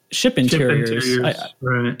the ship interiors.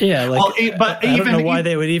 Right. Yeah, like, but I don't know why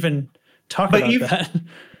they would even talk about that.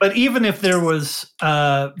 But even if there was,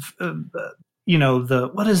 what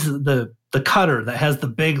is the cutter that has the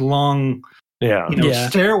big long,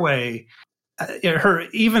 stairway.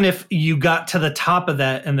 Even if you got to the top of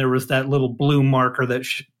that and there was that little blue marker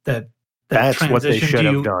that's what they should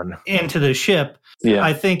have done into the ship. Yeah,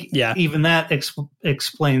 I think even that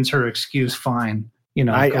explains her excuse fine.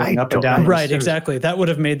 Going up and down. Right, exactly. That would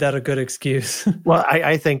have made that a good excuse. Well,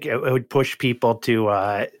 I think it would push people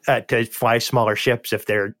to fly smaller ships if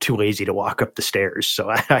they're too lazy to walk up the stairs. So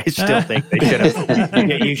I still think they should have.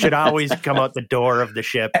 You should always come out the door of the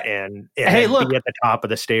ship and be at the top of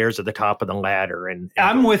the stairs or the top of the ladder. And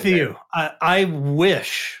I'm with you. I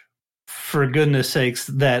wish, for goodness sakes,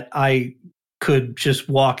 that I could just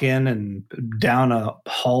walk in and down a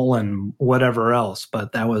hall and whatever else.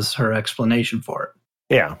 But that was her explanation for it.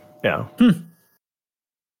 Yeah.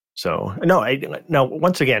 So no.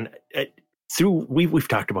 Once again, we've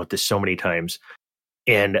talked about this so many times,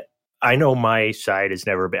 and I know my side has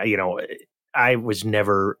never been. I was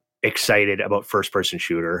never excited about first-person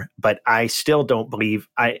shooter, but I still don't believe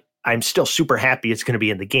I'm still super happy it's going to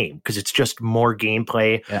be in the game because it's just more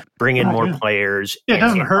gameplay, bring in more players. It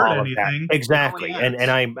doesn't hurt anything. Exactly.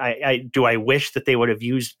 And I wish that they would have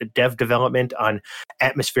used dev development on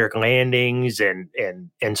atmospheric landings and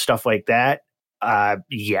stuff like that.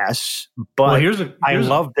 Yes, but I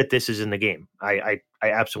love that this is in the game. I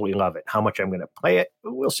absolutely love it. How much I'm going to play it,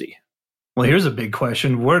 we'll see. Well, here's a big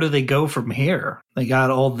question. Where do they go from here? They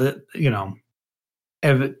got all the,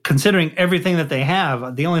 considering everything that they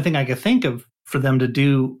have, the only thing I could think of for them to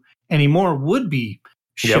do anymore would be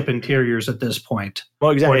ship interiors at this point.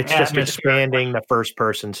 Well, exactly. It's just expanding the first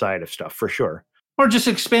person side of stuff for sure. Or just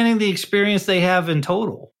expanding the experience they have in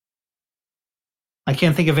total. I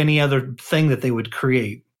can't think of any other thing that they would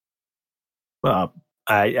create. Well,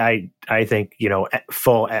 I think,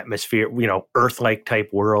 full atmosphere, Earth-like type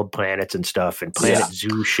world planets and stuff, and Planet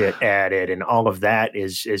Zoo shit added, and all of that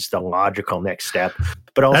is the logical next step.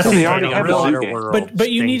 But also, they already have water worlds,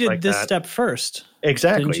 but you needed like this that. step first.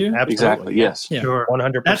 Exactly. Didn't you? Absolutely. Exactly. Yes. Yeah. Sure.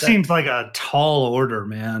 100%. That seems like a tall order,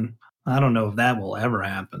 man. I don't know if that will ever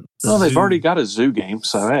happen. Well, they've already got a zoo game,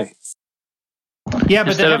 so hey. Yeah, but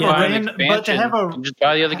Instead of buying to have a just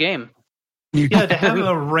buy the other game. Yeah, to have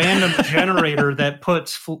a random generator that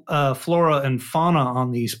puts flora and fauna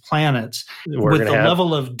on these planets with the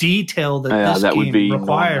level of detail that this game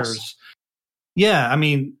requires. Enormous. Yeah, I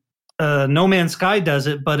mean, No Man's Sky does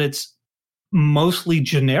it, but it's mostly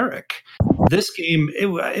generic. This game,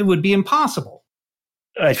 it would be impossible.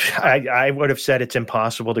 I would have said it's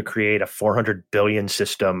impossible to create a 400 billion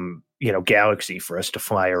system, galaxy for us to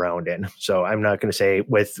fly around in. So I'm not going to say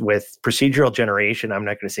with procedural generation, I'm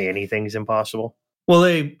not going to say anything's impossible.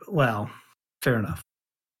 Well, fair enough.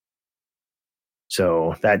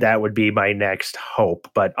 So that would be my next hope.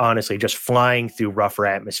 But honestly, just flying through rougher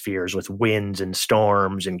atmospheres with winds and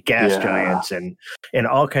storms and gas giants and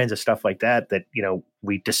all kinds of stuff like that,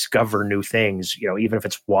 we discover new things, even if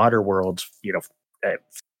it's water worlds,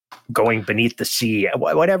 going beneath the sea,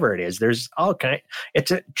 whatever it is, there's all kind.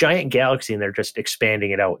 It's a giant galaxy, and they're just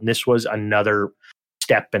expanding it out. And this was another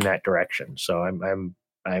step in that direction. So I'm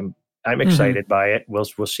excited by it. We'll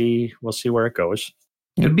see where it goes.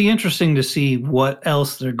 It'd be interesting to see what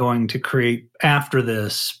else they're going to create after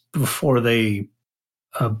this before they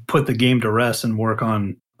put the game to rest and work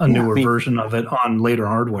on a newer version of it on later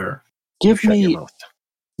hardware. Give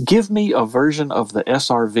me a version of the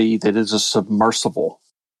SRV that is a submersible.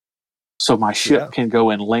 So my ship can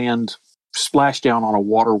go and land, splash down on a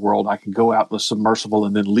water world. I can go out in the submersible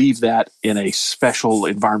and then leave that in a special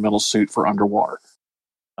environmental suit for underwater.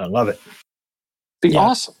 I love it. Be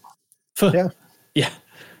awesome. Yeah.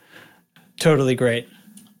 Totally great.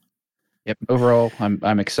 Yep. Overall,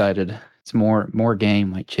 I'm excited. It's more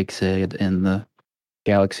game, like Chick said, in the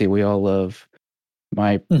galaxy we all love.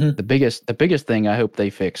 The biggest thing I hope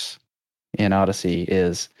they fix in Odyssey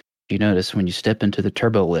is, you notice when you step into the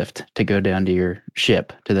turbo lift to go down to your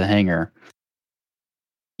ship, to the hangar,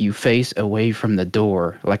 you face away from the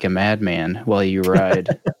door like a madman while you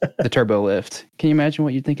ride the turbo lift. Can you imagine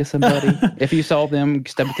what you'd think of somebody if you saw them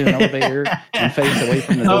step into an elevator and face away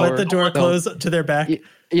from the door? Let the door close to their back.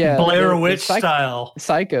 Yeah, Blair Witch style.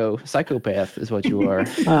 Psychopath is what you are.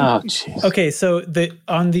 Oh, jeez. Okay, so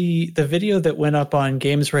on the video that went up on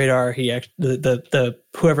Games Radar, the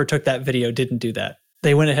whoever took that video didn't do that.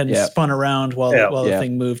 They went ahead and spun around while the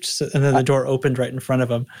thing moved, and then the door opened right in front of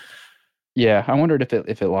them. Yeah, I wondered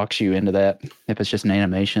if it locks you into that, if it's just an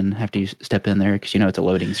animation after you step in there, because it's a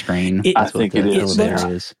loading screen. I think it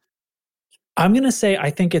is. I'm going to say I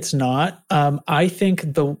think it's not. I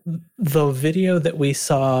think the video that we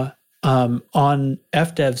saw on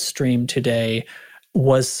FDev's stream today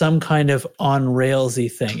was some kind of on railsy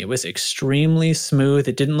thing. It was extremely smooth.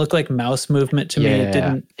 It didn't look like mouse movement to me. It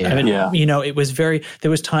didn't. It was there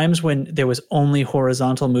was times when there was only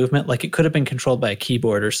horizontal movement, like it could have been controlled by a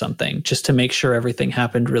keyboard or something, just to make sure everything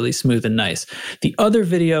happened really smooth and nice. The other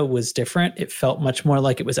video was different. It felt much more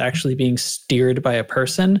like it was actually being steered by a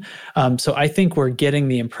person. So I think we're getting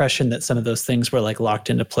the impression that some of those things were like locked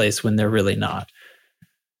into place when they're really not.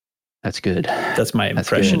 That's good. That's my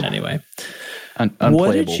impression anyway.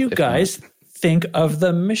 What did you guys think of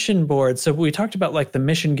the mission board? So we talked about like the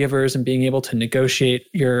mission givers and being able to negotiate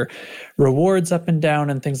your rewards up and down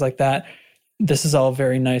and things like that. This is all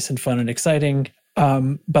very nice and fun and exciting.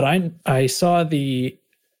 But I saw when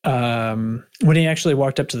he actually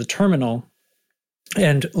walked up to the terminal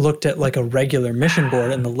and looked at like a regular mission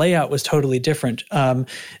board, and the layout was totally different. By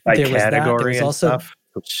category and stuff.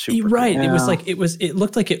 Right. Cool. It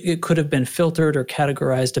looked like it could have been filtered or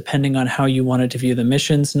categorized depending on how you wanted to view the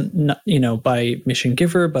missions, by mission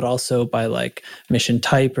giver, but also by like mission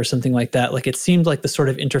type or something like that. Like it seemed like the sort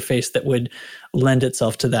of interface that would lend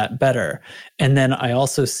itself to that better. And then I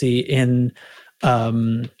also see in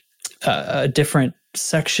a different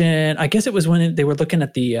section, I guess it was when they were looking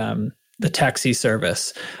at the taxi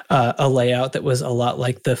service, a layout that was a lot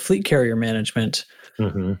like the fleet carrier management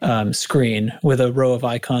screen with a row of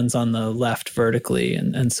icons on the left vertically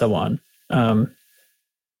and so on.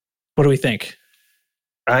 What do we think?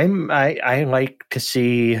 I like to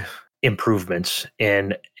see improvements,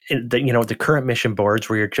 and the current mission boards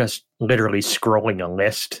where you're just literally scrolling a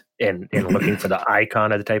list and looking for the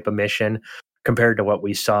icon of the type of mission compared to what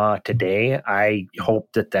we saw today. I hope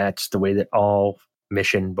that that's the way that all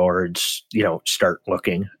mission boards, start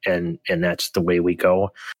looking, and that's the way we go.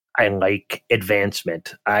 I like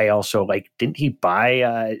advancement. I also didn't he buy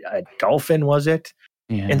a dolphin, was it?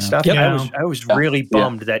 Yeah. And stuff. Yep. I was really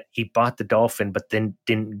bummed that he bought the dolphin, but then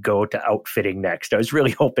didn't go to outfitting next. I was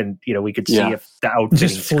really hoping, we could see if the outfitting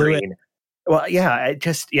screen. Well, yeah,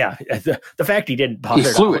 the fact he didn't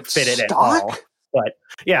bother to outfit it at all. But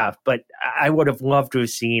I would have loved to have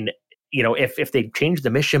seen, if they changed the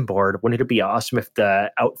mission board, wouldn't it be awesome if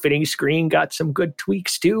the outfitting screen got some good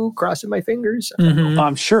tweaks too? Crossing my fingers. Mm-hmm.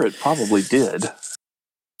 I'm sure it probably did.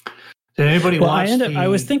 Did anybody watch? I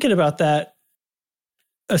was thinking about that.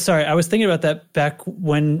 I was thinking about that back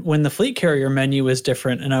when the fleet carrier menu was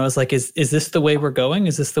different, and I was like, "Is this the way we're going?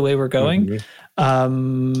 Is this the way we're going?"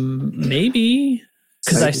 Mm-hmm. Maybe,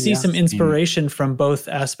 because I see some inspiration from both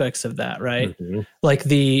aspects of that, right? Mm-hmm. Like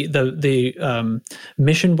the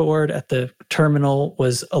mission board at the terminal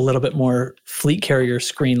was a little bit more fleet carrier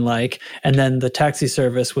screen like, and then the taxi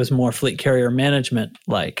service was more fleet carrier management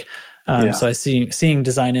like. So I seeing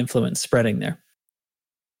design influence spreading there.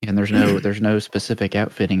 And there's no specific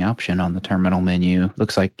outfitting option on the terminal menu.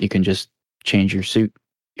 Looks like you can just change your suit,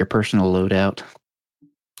 your personal loadout.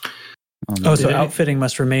 So outfitting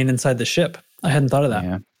must remain inside the ship. I hadn't thought of that.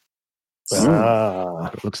 Yeah.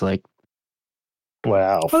 It looks like.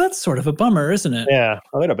 Wow. Well, that's sort of a bummer, isn't it? Yeah,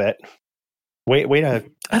 a little bit. Wait to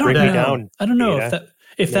bring me down. I don't know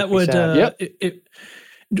if that would.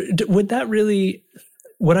 Would that really?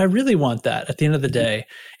 Would I really want that at the end of the day?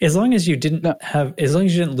 As long as you didn't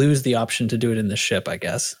lose the option to do it in the ship, I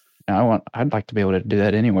guess. I'd like to be able to do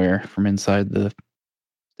that anywhere from inside the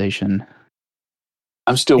station.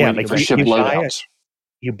 I'm still waiting for ship loadouts.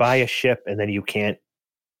 You buy a ship and then you can't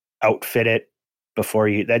outfit it before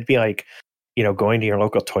you. That'd be like, going to your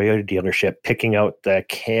local Toyota dealership, picking out the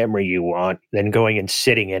Camry you want, then going and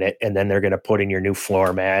sitting in it, and then they're going to put in your new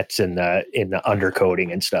floor mats and in the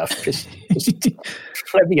undercoating and stuff. Just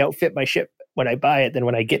let me outfit my ship when I buy it. Then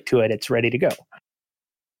when I get to it, it's ready to go.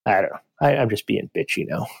 I don't know. I'm just being bitchy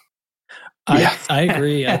now. I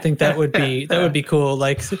agree. I think that would be cool.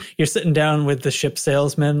 Like you're sitting down with the ship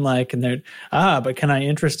salesman, and they're but can I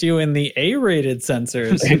interest you in the A-rated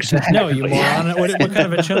sensors? Exactly. No, you moron. What kind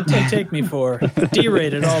of a chunk do you take me for?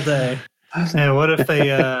 D-rated all day. And what if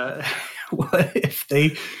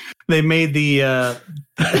they made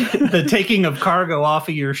the taking of cargo off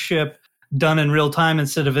of your ship done in real time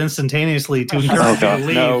instead of instantaneously to encourage you to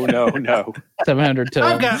leave? No. 700 tons.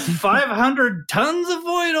 I've got 500 tons of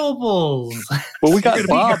void opals. Well, we got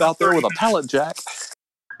Bob out there with a pallet jack.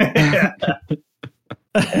 I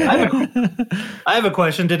have a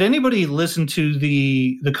question. Did anybody listen to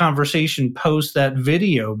the conversation post that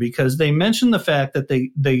video? Because they mentioned the fact that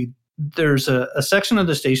there's a section of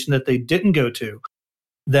the station that they didn't go to.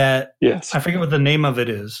 That I forget what the name of it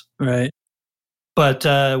is. Right. But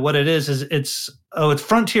what it is it's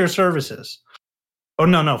Frontier Services. Oh,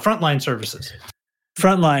 no, Frontline Services.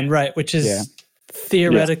 Frontline, right, which is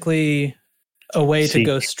theoretically a way to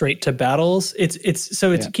go straight to battles. It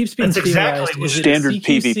keeps being theorized. Exactly is standard it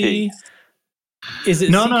CQC? PvP. Is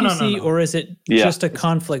it CQC or is it just a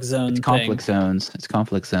conflict zone? It's conflict zones. It's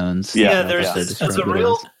conflict zones. That's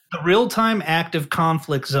the real-time active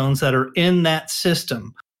conflict zones that are in that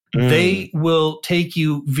system. They will take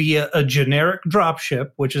you via a generic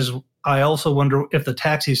dropship, which is, I also wonder if the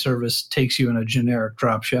taxi service takes you in a generic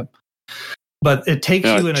dropship. But it takes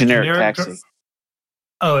you in a generic taxi.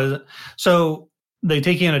 Is it? So they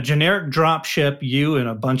take you in a generic dropship, you and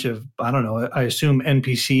a bunch of, I don't know, I assume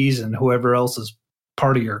NPCs and whoever else is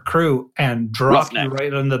part of your crew, and drop you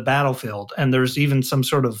right on the battlefield. And there's even some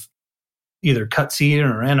sort of either cutscene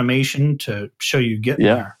or animation to show you getting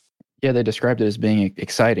there. Yeah, they described it as being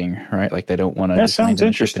exciting, right? Like they don't want to just land in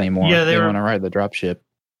the ship anymore. Yeah, they want to ride the drop ship.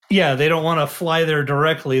 Yeah, they don't want to fly there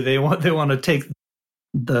directly. They want to take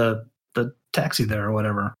the taxi there or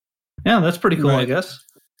whatever. Yeah, that's pretty cool, I guess.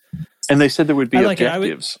 And they said there would be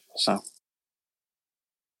objectives.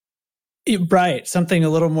 Right, something a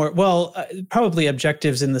little more. Well, probably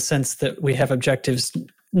objectives in the sense that we have objectives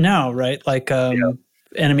now, right? Like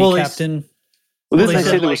enemy captain. Well, they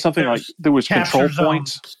said there was something like there was control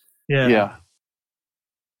points. Yeah.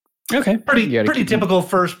 Okay. Pretty typical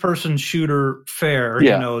first-person shooter fare.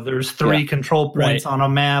 Yeah. There's 3 control points on a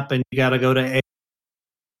map, and you got to go to A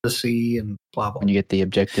to C and blah blah. When you get the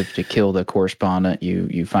objective to kill the correspondent,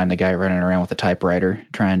 you find the guy running around with a typewriter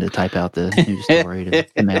trying to type out the news story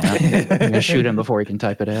to mail out. You're gonna shoot him before he can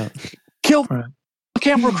type it out. Kill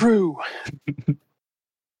camera crew.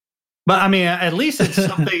 But I mean, at least it's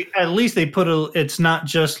something. At least they put it's not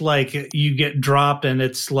just like you get dropped and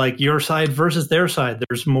it's like your side versus their side.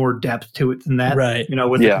 There's more depth to it than that, right?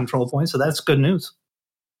 With the control point. So that's good news.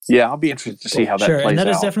 Yeah, I'll be interested to see how that plays out. And that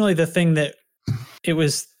is definitely the thing that it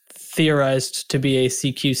was theorized to be a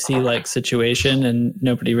CQC-like situation, and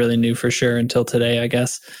nobody really knew for sure until today, I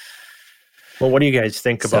guess. Well, what do you guys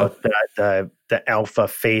think about that? The alpha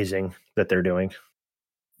phasing that they're doing?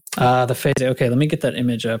 The phasing. Okay, let me get that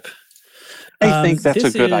image up. I think that's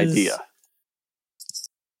a good idea.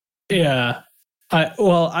 Yeah.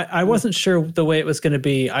 I wasn't sure the way it was going to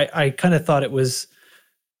be. I kind of thought it was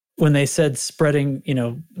when they said spreading,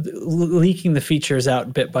 leaking the features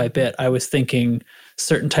out bit by bit. I was thinking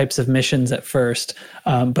certain types of missions at first.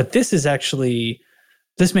 But this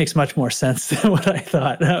makes much more sense than what I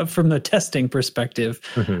thought from the testing perspective,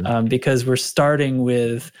 because we're starting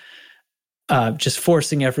with just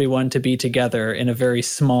forcing everyone to be together in a very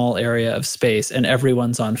small area of space, and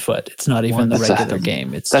everyone's on foot. It's not even the regular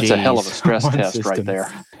game. That's a hell of a stress test right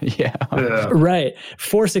there. Yeah. Right.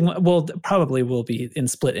 Forcing, probably will be in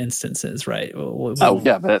split instances, right? But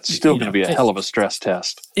that's still going to be a hell of a stress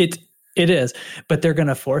test. It is, but they're going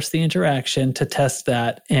to force the interaction to test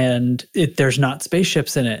that, and there's not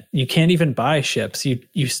spaceships in it. You can't even buy ships.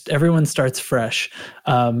 Everyone starts fresh.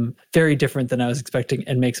 Very different than I was expecting,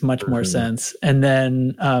 and makes much more sense. And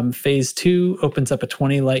then phase 2 opens up a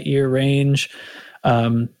 20 light year range.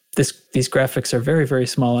 These graphics are very, very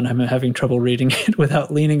small, and I'm having trouble reading it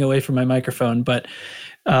without leaning away from my microphone. But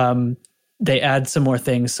they add some more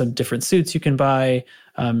things, some different suits you can buy.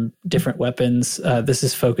 Different weapons. This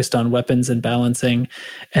is focused on weapons and balancing.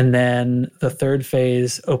 And then the third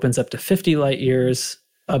phase opens up to 50 light years,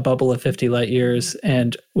 a bubble of 50 light years,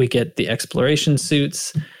 and we get the exploration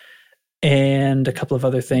suits and a couple of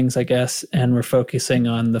other things, I guess. And we're focusing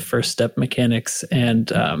on the first step mechanics and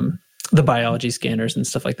the biology scanners and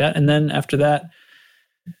stuff like that. And then after that,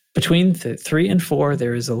 between 3 and 4,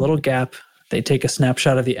 there is a little gap. They take a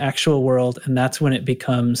snapshot of the actual world, and that's when it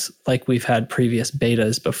becomes like we've had previous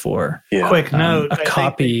betas before. Yeah. Quick note, a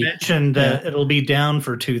copy. They mentioned that it'll be down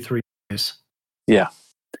for 2-3 days. Yeah.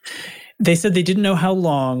 They said they didn't know how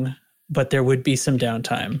long, but there would be some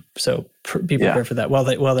downtime. So be prepared for that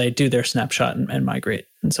while they do their snapshot and migrate.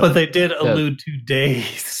 And so, but they did allude to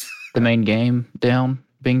days. The main game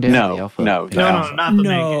being down? No, the alpha? No, not the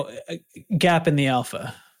main game. Gap in the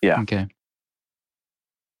alpha. Yeah. Okay.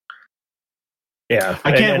 Yeah,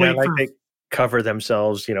 I can't wait. They cover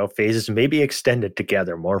themselves, phases maybe extended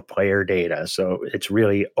together, more player data. So it's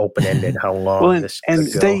really open ended how long this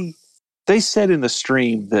could go. They said in the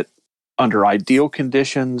stream that under ideal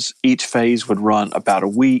conditions, each phase would run about a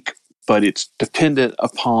week, but it's dependent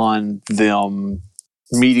upon them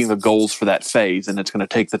meeting the goals for that phase, and it's going to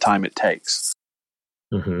take the time it takes.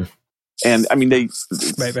 Mm-hmm. And I mean,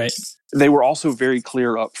 they were also very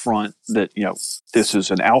clear up front that this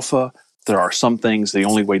is an alpha. There are some things, the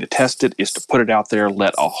only way to test it is to put it out there,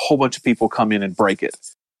 let a whole bunch of people come in and break it.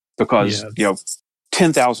 Because,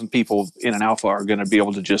 10,000 people in an alpha are going to be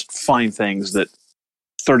able to just find things that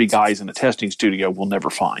 30 guys in a testing studio will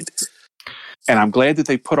never find. And I'm glad that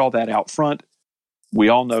they put all that out front. We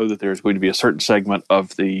all know that there's going to be a certain segment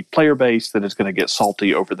of the player base that is going to get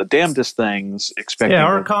salty over the damnedest things, expecting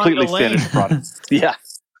a completely finished product. Yeah.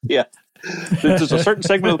 There's a certain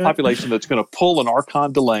segment of the population that's going to pull an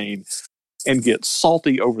Archon Delane and get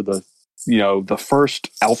salty over the first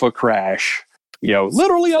alpha crash,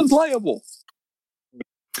 literally unplayable.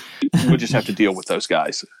 We'll just have to deal with those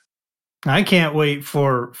guys. I can't wait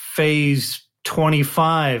for phase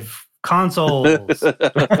 25 consoles.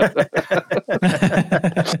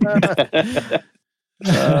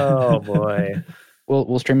 Oh boy.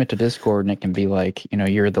 We'll stream it to Discord, and it can be like,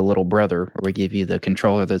 you're the little brother, or we give you the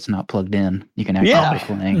controller that's not plugged in. You can actually be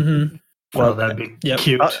playing. Mm-hmm. Well, that'd be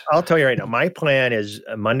cute. I'll tell you right now, my plan is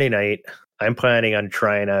Monday night. I'm planning on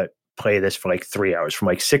trying to play this for like 3 hours, from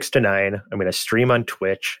like 6 to 9. I'm going to stream on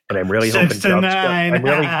Twitch, and I'm really hoping Dubs. I'm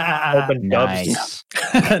really hoping Dubs.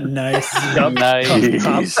 Nice. Dubs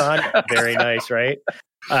hops on. Very nice, right?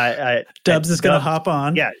 Dubs is going to hop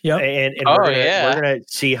on. Yeah. Yep. And we're gonna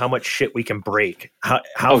see how much shit we can break. How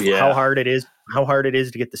hard it is. How hard it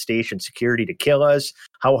is to get the station security to kill us.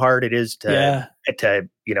 How hard it is to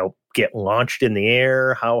get launched in the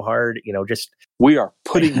air. How hard just. We are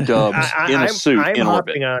putting Dubs in a suit in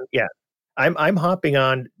orbit. I'm hopping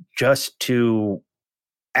on just to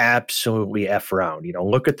absolutely F around.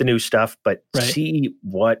 Look at the new stuff, but see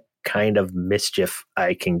what kind of mischief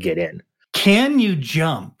I can get in. Can you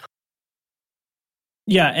jump?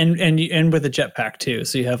 Yeah, and with a jetpack too,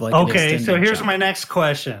 so you have like okay. So here's my next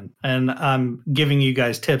question, and I'm giving you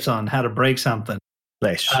guys tips on how to break something.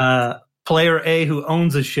 Nice. Player A who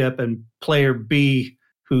owns a ship, and player B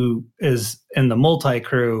who is in the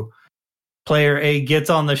multi-crew. Player A gets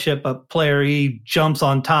on the ship, but player E jumps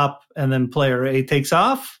on top, and then player A takes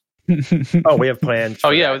off. Oh, we have plans. Oh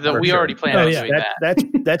yeah, we already planned on doing that.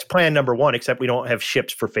 That's plan number one. Except we don't have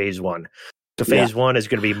ships for phase one. So phase one is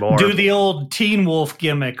going to be more. Do the old Teen Wolf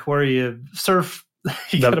gimmick where you surf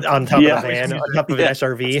on top of a van, on top of an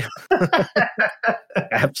SRV.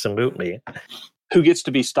 Absolutely. Who gets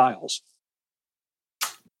to be Styles?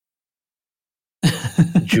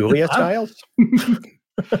 Julia Styles?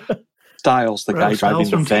 Styles, the guy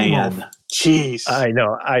driving the van. Jeez. I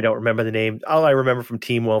know. I don't remember the name. All I remember from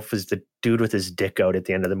Teen Wolf is the dude with his dick out at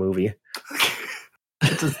the end of the movie.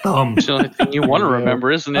 It's his thumb. It's the only thing you want to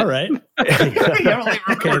remember, isn't it? All right.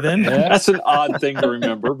 Okay, then. That's an odd thing to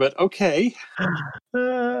remember, but okay.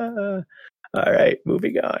 All right,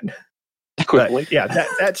 moving on. Quickly. But yeah,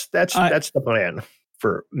 that's the plan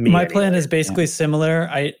for me. My plan is basically similar.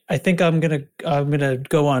 I think I'm gonna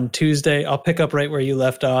go on Tuesday. I'll pick up right where you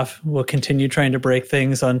left off. We'll continue trying to break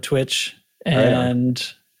things on Twitch, and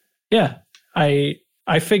I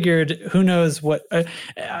figured who knows what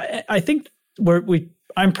I think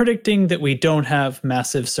I'm predicting that we don't have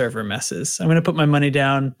massive server messes. I'm going to put my money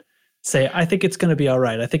down. Say I think it's going to be all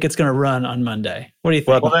right. I think it's going to run on Monday. What do you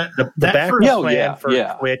think? Well, the background plan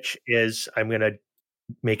for Twitch is I'm going to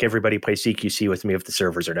make everybody play CQC with me if the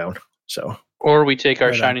servers are down. So, or we take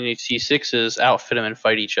our shiny new T6s, outfit them, and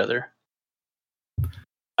fight each other.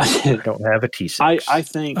 I don't have a T6. I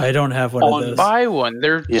think I don't have one of those. Buy one.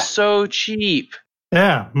 They're so cheap.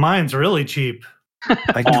 Yeah, mine's really cheap.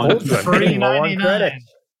 I told you, I'm getting low on credits.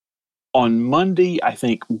 On Monday, I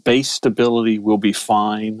think base stability will be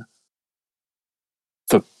fine.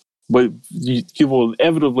 You will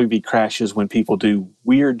inevitably be crashes when people do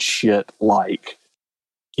weird shit like,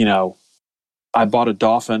 I bought a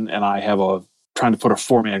Dolphin and I have trying to put a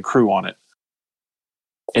 4-man crew on it.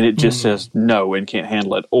 And it just says no and can't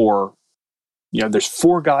handle it. Or, there's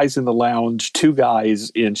 4 guys in the lounge, 2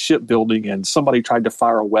 guys in shipbuilding, and somebody tried to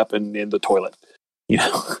fire a weapon in the toilet.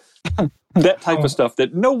 That type of stuff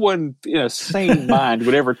that no one in a sane mind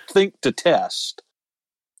would ever think to test.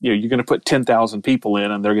 You're going to put 10,000 people in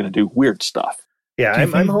and they're going to do weird stuff. Yeah,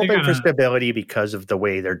 I'm hoping for stability because of the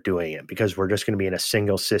way they're doing it, because we're just going to be in a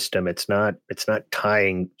single system. It's not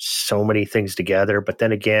tying so many things together. But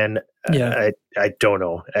then again, I don't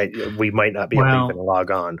know. We might not be able to even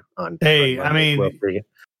log on. Hey,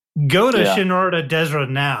 go to Shinorda Desra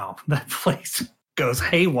now. That place goes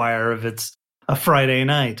haywire if it's a Friday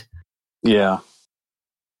night. Yeah,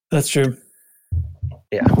 that's true.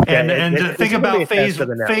 Yeah, and think about phase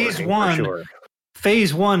one. Sure.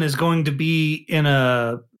 Phase one is going to be in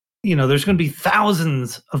there's going to be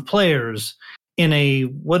thousands of players in a,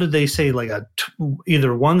 what did they say, like either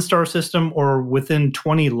 1-star system or within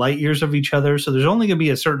 20 light years of each other. So there's only going to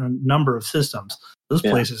be a certain number of systems. Those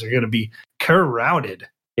places are going to be crowded.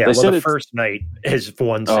 Yeah, the first night is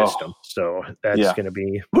one system, so that's going to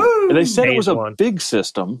be. Woo! And they said it was a big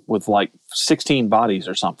system with like 16 bodies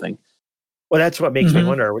or something. Well, that's what makes me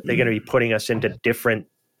wonder: are they going to be putting us into different?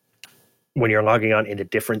 When you're logging on into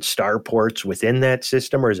different starports within that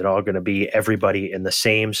system, or is it all going to be everybody in the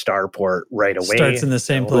same starport right away? Starts in the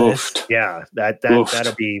same place. Yeah,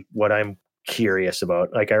 that'll be what I'm curious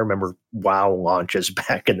about. Like I remember WoW launches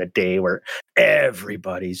back in the day where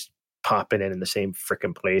everybody's popping in the same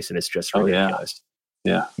freaking place, and it's just ridiculous.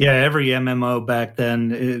 Yeah. Every MMO back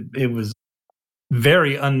then, it was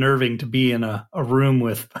very unnerving to be in a room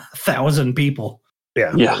with 1,000 people.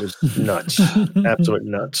 Yeah. It was nuts, absolute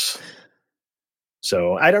nuts.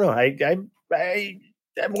 So I don't know. I'm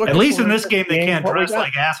at least in this game, they can't dress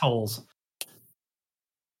like assholes.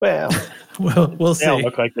 Well, we'll see.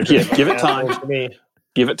 Look like they're give it time. To me.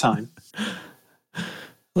 Give it time.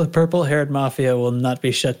 The purple-haired mafia will not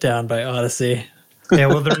be shut down by Odyssey. Yeah,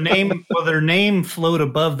 will their name float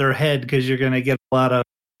above their head because you're going to get a lot of,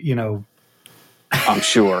 I'm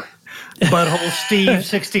sure. Butthole Steve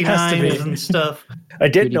 69s and stuff. I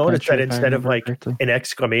did notice that instead of like an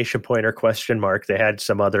exclamation point or question mark, they had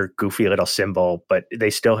some other goofy little symbol, but they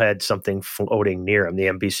still had something floating near them. The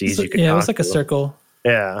NPCs you could it was like a circle.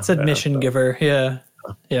 Yeah. It said mission giver. Yeah.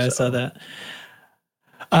 I saw that.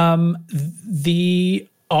 The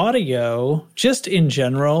audio, just in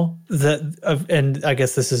general, and I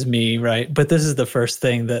guess this is me, right? But this is the first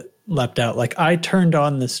thing that leapt out. Like I turned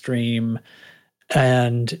on the stream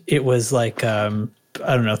and it was like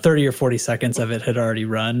I don't know, 30 or 40 seconds of it had already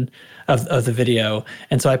run of the video.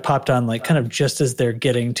 And so I popped on like kind of just as they're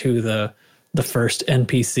getting to the first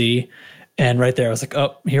NPC. And right there, I was like,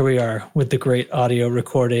 oh, here we are with the great audio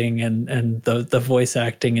recording and the voice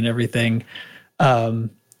acting and everything.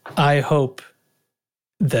 I hope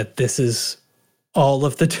that this is all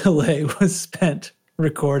of the delay was spent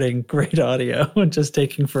recording great audio and just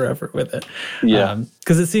taking forever with it. Yeah.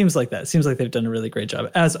 Because it seems like that. It seems like they've done a really great job.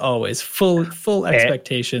 As always, full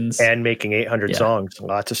expectations. And making 800 songs.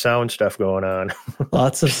 Lots of sound stuff going on.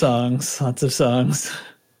 Lots of songs.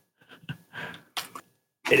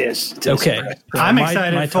 It is. Okay. I'm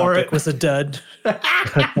excited my for topic it. was a dud.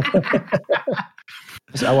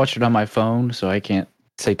 I watched it on my phone, so I can't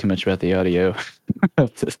say too much about the audio. You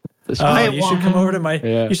should come over to my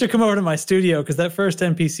you should come over to my studio because that first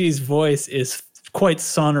NPC's voice is quite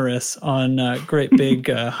sonorous on great big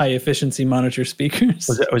high efficiency monitor speakers.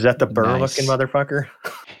 Was that the burr looking motherfucker?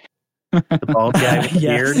 The bald guy with the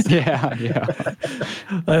beard? Yeah.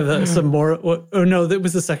 I have some more. Oh no, that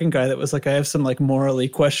was the second guy that was like, I have some like morally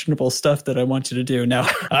questionable stuff that I want you to do. Now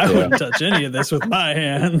I wouldn't touch any of this with my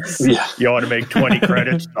hands. Yeah. You want to make 20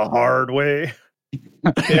 credits the hard way?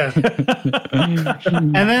 Yeah.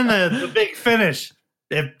 And then the big finish.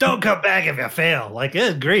 Don't come back if you fail. Like,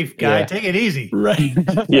 good grief, guy. Take it easy. Right.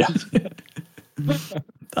 Yeah.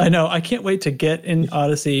 I know. I can't wait to get in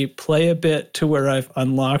Odyssey, play a bit to where I've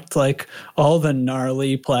unlocked like all the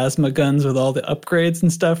gnarly plasma guns with all the upgrades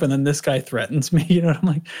and stuff. And then this guy threatens me. You know, I'm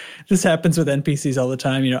like, this happens with NPCs all the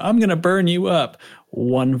time. You know, I'm going to burn you up.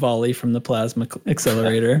 One volley from the plasma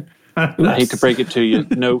accelerator. I hate to break it to you.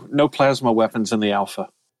 No plasma weapons in the alpha.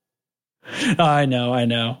 I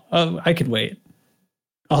know. Oh, I could wait.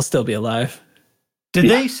 I'll still be alive. Did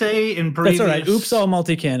they say in previous... That's all right. Oops, all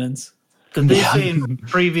multi-cannons. Did they say in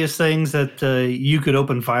previous things that you could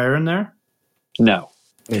open fire in there? No.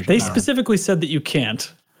 They specifically said that you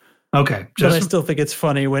can't. Okay. But I still think it's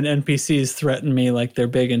funny when NPCs threaten me like they're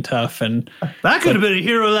big and tough. And I could have been a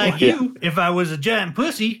hero like you if I was a giant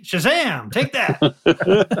pussy. Shazam! Take that.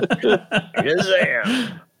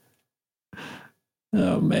 Shazam!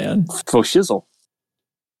 Oh, man. For shizzle.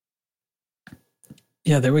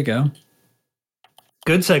 Yeah, there we go.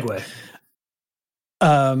 Good segue.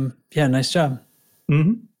 Yeah, nice job.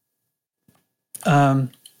 Mm-hmm.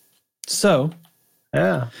 So,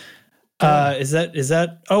 yeah. Is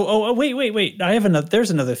that? Oh, wait. I have another.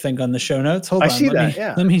 There's another thing on the show notes. Hold on. I see that.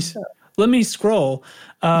 Yeah. Let me scroll.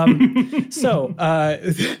 So,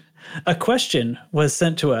 a question was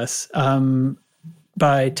sent to us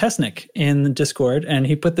by Tesnik in the Discord, and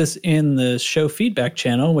he put this in the show feedback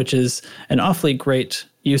channel, which is an awfully great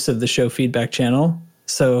use of the show feedback channel.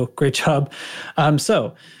 So great job.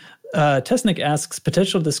 Tesnik asks,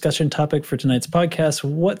 potential discussion topic for tonight's podcast.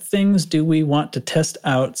 What things do we want to test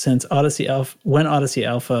out since when Odyssey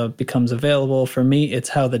Alpha becomes available? For me, it's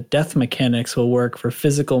how the death mechanics will work for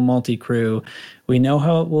physical multi-crew. We know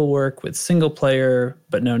how it will work with single player,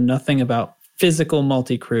 but know nothing about physical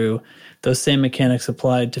multi-crew. Those same mechanics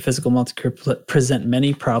applied to physical multi-crew present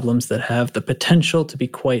many problems that have the potential to be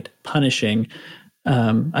quite punishing.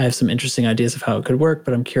 I have some interesting ideas of how it could work,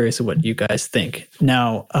 but I'm curious of what you guys think.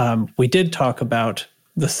 Now, we did talk about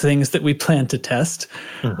the things that we plan to test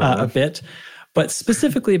a bit, but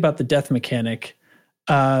specifically about the death mechanic.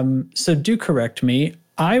 So do correct me.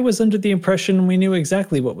 I was under the impression we knew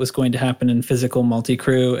exactly what was going to happen in physical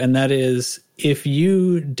multi-crew, and that is if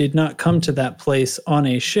you did not come to that place on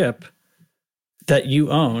a ship that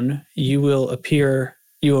you own, you will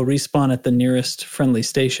respawn at the nearest friendly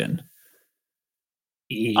station.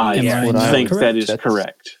 I think that is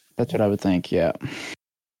correct. That's what I would think, yeah.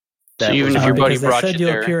 So even if your buddy brought you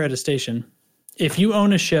there. You'll appear at a station. If you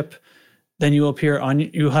own a ship, then you will appear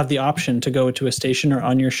you'll have the option to go to a station or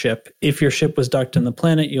on your ship. If your ship was docked on the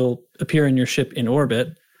planet, you'll appear in your ship in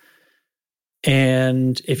orbit.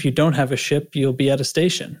 And if you don't have a ship, you'll be at a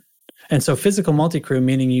station. And so physical multi-crew,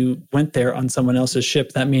 meaning you went there on someone else's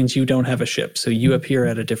ship, that means you don't have a ship. So you appear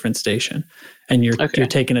at a different station and you're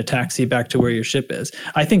taking a taxi back to where your ship is.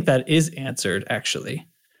 I think that is answered, actually.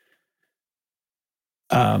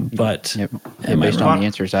 But based on the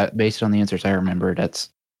answers I remember, that's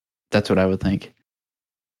what I would think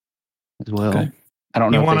as well. Okay. I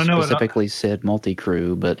don't know if they specifically said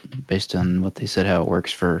multi-crew, but based on what they said, how it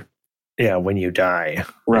works for when you die.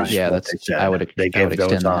 Right. Yeah, I would extend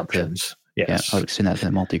those options. Yes. Yeah, I would extend that to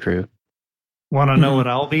the multi-crew. Want to know what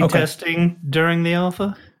I'll be testing during the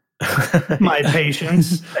alpha? My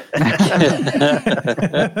patience.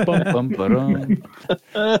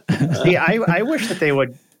 See, I wish that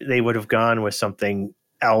they would have gone with something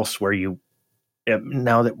else where you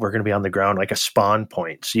now that we're going to be on the ground, like a spawn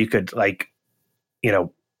point. So you could like, you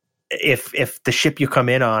know, if the ship you come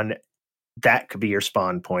in on, that could be your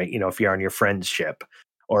spawn point, you know, if you're on your friend's ship,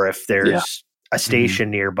 or if there's a station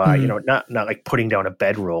nearby, you know, not like putting down a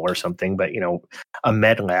bedroll or something, but, you know, a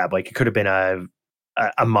med lab, like it could have been a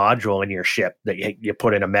module in your ship that you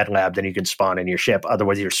put in a med lab, then you can spawn in your ship.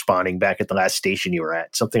 Otherwise you're spawning back at the last station you were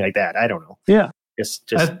at, something like that. I don't know. Yeah. Just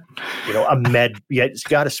you know, a med, it's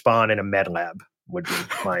got to spawn in a med lab would be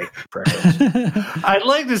my preference. I'd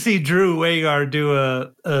like to see Drew Wagar do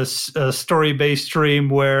a story-based stream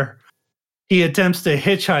where he attempts to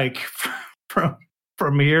hitchhike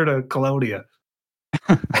from here to Colonia.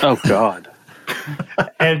 Oh God!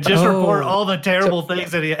 And just report all the terrible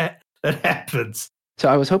things that happens. So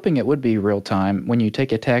I was hoping it would be real time. When you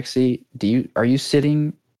take a taxi, are you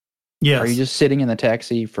sitting? Yes. Are you just sitting in the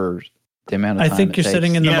taxi for the amount of time? I think you're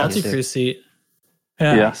sitting in the multi-crew seat.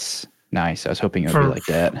 Yeah. Yes. Nice. I was hoping it would be like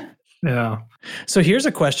that. Yeah. So here's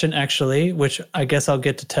a question, actually, which I guess I'll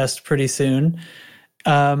get to test pretty soon.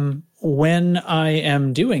 When I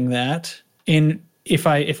am doing that, if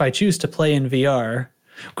I choose to play in VR,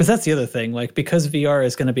 because that's the other thing, like because VR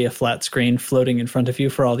is going to be a flat screen floating in front of you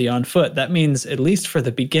for all the on foot, that means at least for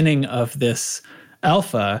the beginning of this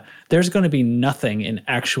alpha, there's going to be nothing in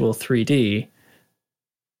actual 3D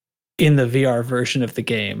in the VR version of the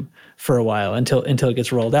game for a while until it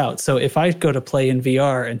gets rolled out. So if I go to play in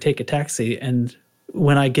VR and take a taxi, and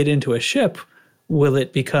when I get into a ship, will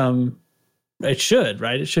it become? It should,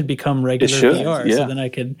 right? It should become regular VR, so then I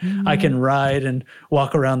can ride and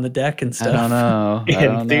walk around the deck and stuff. I don't know.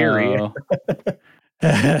 In theory.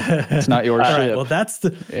 It's not your ship. Right, well,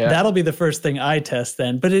 that'll be the first thing I test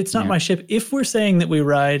then. But it's not my ship. If we're saying that we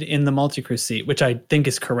ride in the multi-crew seat, which I think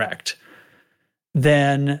is correct,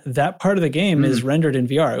 then that part of the game is rendered in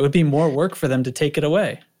VR. It would be more work for them to take it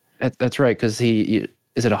away. That's right, because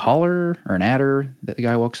is it a hauler or an adder that the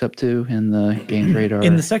guy walks up to in the game's radar?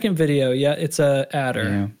 In the second video, it's a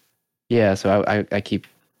adder. Yeah, so I keep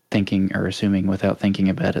thinking or assuming without thinking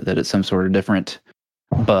about it that it's some sort of different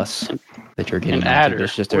bus that you're getting. An adder.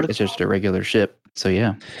 It's just a regular ship. So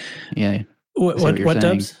yeah. What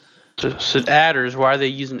Dubs? So adders, why are they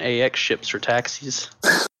using AX ships for taxis?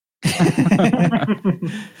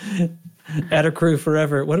 Adder crew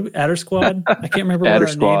forever. What Adder Squad? I can't remember what our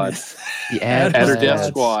Squad. name is. The Adder Death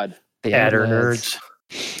Squad. The Adder nerds.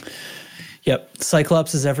 Yep.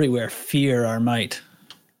 Cyclops is everywhere. Fear our might.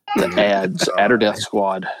 The ads. Adder Death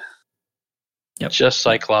Squad. Yep. Just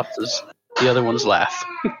Cyclops. The other ones laugh.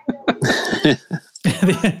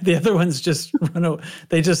 The other ones just run away.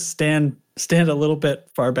 They just stand a little bit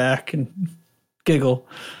far back and giggle.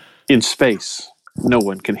 In space, no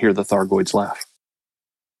one can hear the Thargoids laugh.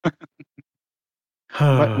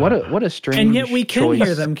 What a strange and yet we can choice.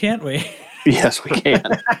 hear them, can't we? Yes, we can.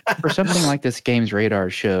 For something like this Games Radar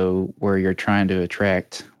show where you're trying to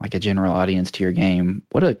attract like a general audience to your game,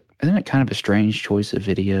 isn't it kind of a strange choice of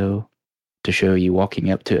video to show you walking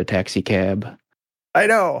up to a taxi cab? I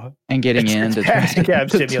know. And getting it's in a taxi cab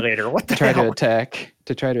simulator. What the hell?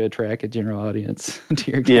 To try to attract a general audience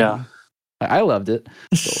to your game. Yeah. I loved it.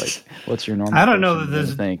 So like, what's your normal? I don't know that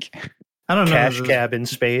this. Think. I don't know. Cash cab in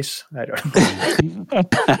space. I don't know.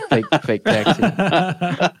 fake taxi.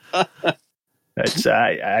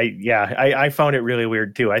 I found it really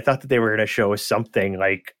weird too. I thought that they were going to show something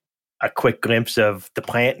like a quick glimpse of the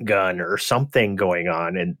plant gun or something going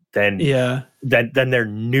on, and then then their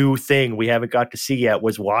new thing we haven't got to see yet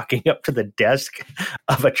was walking up to the desk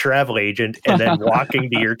of a travel agent and then walking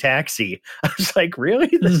to your taxi. I was like, really?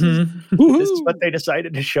 This is what they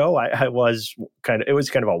decided to show. It was kind of a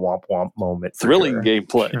womp womp moment. Thrilling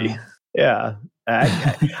gameplay. Sure. Yeah.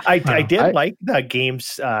 I did like the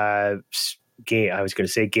games game. I was going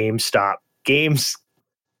to say GameStop games.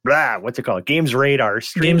 What's it called? Games Radar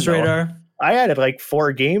stream. Games Radar. I added like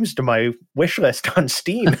 4 games to my wish list on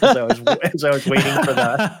Steam as I was waiting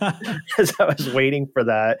for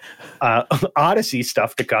that Odyssey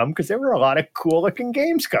stuff to come, because there were a lot of cool looking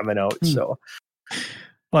games coming out. So,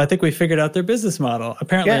 well, I think we figured out their business model.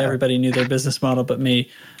 Apparently, everybody knew their business model, but me.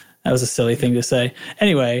 That was a silly thing to say.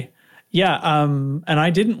 Anyway. Yeah, and I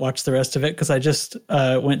didn't watch the rest of it because I just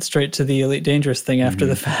went straight to the Elite Dangerous thing after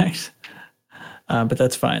the fact. But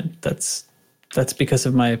that's fine. That's because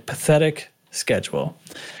of my pathetic schedule.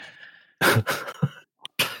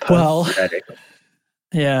 Well,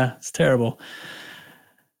 yeah, it's terrible.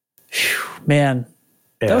 Whew, man,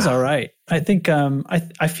 that was all right. I think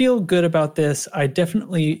I feel good about this. I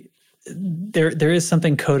definitely there is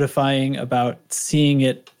something codifying about seeing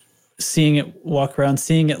it walk around,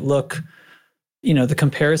 seeing it look, the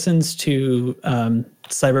comparisons to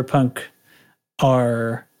Cyberpunk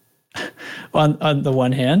are, on the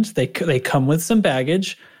one hand, they come with some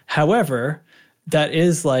baggage. However, that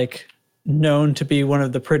is like known to be one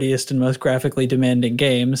of the prettiest and most graphically demanding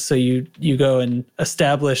games. So you go and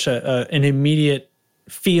establish an immediate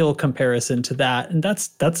feel comparison to that, and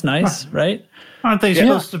that's nice, right? Aren't they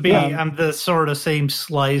supposed to be the sort of same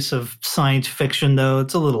slice of science fiction, though?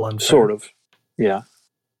 It's a little unfair. Sort of, yeah.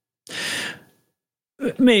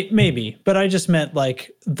 Maybe, but I just meant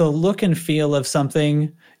like the look and feel of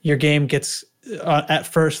something. Your game gets at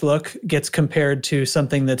first look gets compared to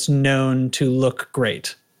something that's known to look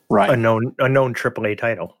great, right? A known AAA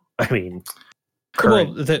title. I mean,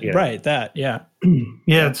 current, right? That, yeah.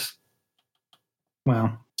 It's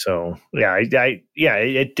well. So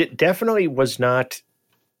it definitely was not.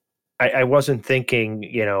 I wasn't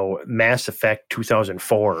thinking, Mass Effect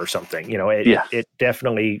 2004 or something. It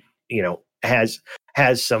definitely,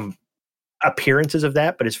 has some appearances of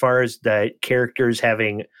that, but as far as the characters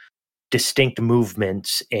having distinct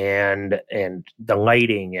movements and the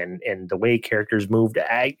lighting and the way characters moved,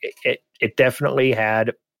 it definitely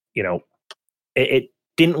had, it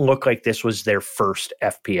didn't look like this was their first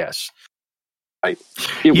FPS. Right.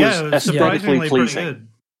 It was aesthetically pleasing. Good.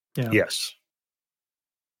 Yeah. Yes.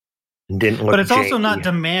 Didn't look, but it's also not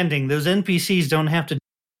demanding. Those NPCs don't have to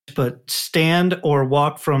but stand or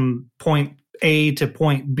walk from point A to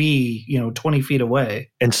point B, 20 feet away.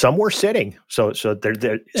 And some were sitting. So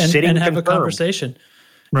they're sitting and have a conversation.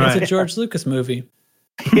 Right. It's a George Lucas movie.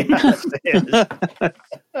 Yes, it is.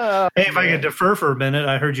 Hey, if I could defer for a minute,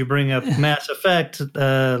 I heard you bring up Mass Effect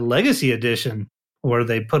Legacy Edition, where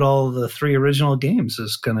they put all the 3 original games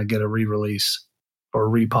is going to get a re-release or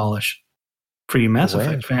repolish for you Mass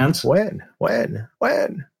Effect fans. When?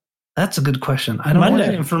 That's a good question. I don't want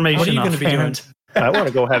information. What are you going to be doing? I want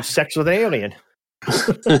to go have sex with an alien.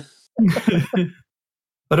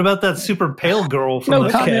 What about that super pale girl from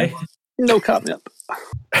No comment.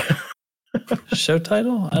 Show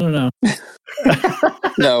title? I don't know.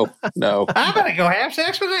 No. I'm going to go have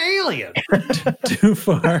sex with an alien. Too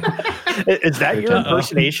far. Is that your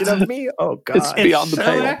impersonation of me? Oh, God. It's beyond the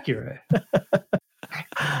pale. Accurate.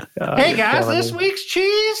 Hey, guys, this week's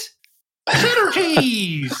cheese? Cheddar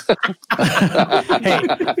cheese. Hey,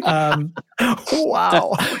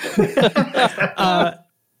 wow.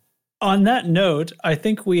 On that note, I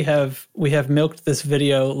think we have milked this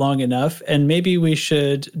video long enough, and maybe we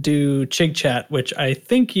should do Chig Chat, which I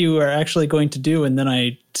think you are actually going to do, and then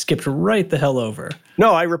I skipped right the hell over.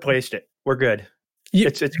 No, I replaced it. We're good.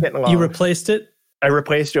 It's getting along. You replaced it? I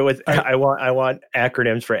replaced it with I want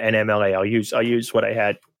acronyms for NMLA. I'll use what I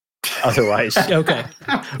had. Otherwise, okay.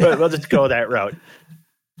 But we'll just go that route.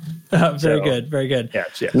 Very good.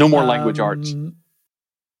 Yeah. No more language arts.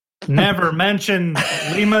 Never mention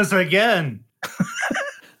llamas again.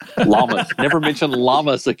 Llamas. Never mention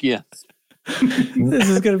llamas again. This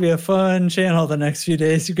is going to be a fun channel the next few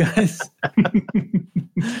days, you guys.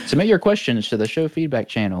 Submit your questions to the show feedback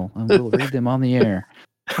channel, and we'll read them on the air.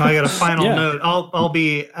 I got a final note. I'll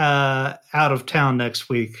be out of town next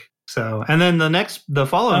week. So, and then the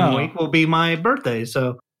following week will be my birthday.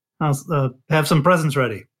 So I'll have some presents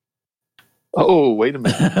ready. Oh, wait a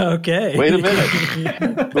minute. Okay. Wait a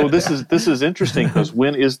minute. Well, this is interesting because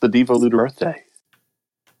when is the Devoluder birthday?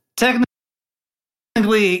 Technically,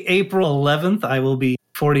 April 11th. I will be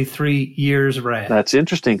 43 years rad. That's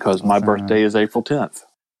interesting because my birthday is April 10th.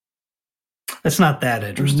 It's not that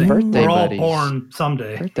interesting. Birthday We're all buddies. born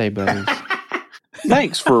someday. Birthday buddies.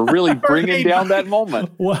 Thanks for really bringing down that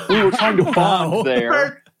moment. Wow. We were trying to bond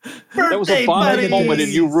there. That was a bonding moment,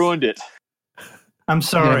 and you ruined it. I'm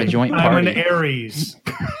sorry. A joint I'm party. an Aries.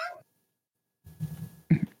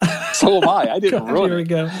 So am I. I didn't ruin Here we it.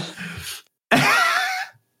 go.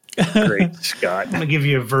 Great, Scott. I'm going to give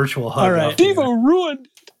you a virtual hug. All right. Devo ruined.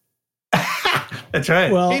 That's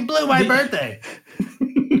right. Well, he blew my birthday.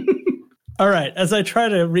 All right. As I try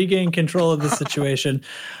to regain control of the situation,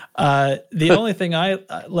 the only thing I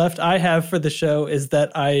have for the show is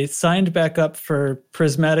that I signed back up for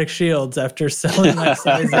Prismatic Shields after selling my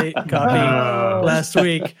size 8 copy last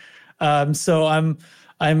week. So I'm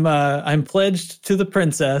pledged to the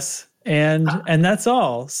princess, and that's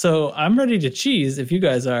all. So I'm ready to cheese if you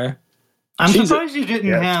guys are. I'm surprised you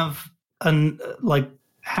didn't have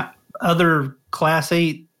other Class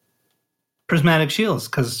 8 Prismatic Shields,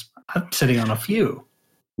 because I'm sitting on a few.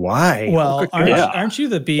 Why? Well, aren't you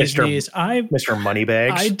the bee's knees? Mr.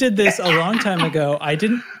 Moneybags. I did this a long time ago.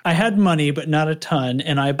 I had money, but not a ton,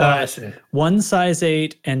 and I bought one size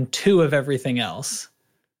 8 and 2 of everything else,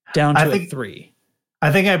 down to a 3.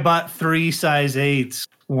 I think I bought 3 size 8s.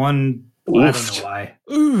 One, I don't know why.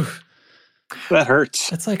 Ooh. That hurts.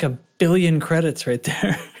 That's like 1 billion credits right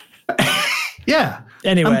there. Yeah.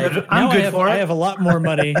 Anyway, I'm good for it. I have a lot more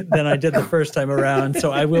money than I did the first time around,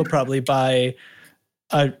 so I will probably buy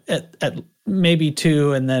at maybe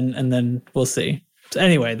 2, and then we'll see. So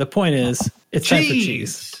anyway, the point is, it's time for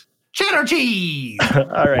cheese. Cheddar cheese.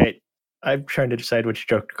 All right. I'm trying to decide which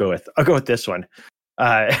joke to go with. I'll go with this one.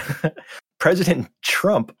 President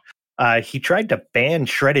Trump, he tried to ban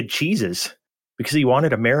shredded cheeses because he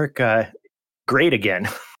wanted America great again.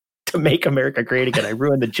 To make America great again. I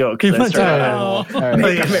ruined the joke. Make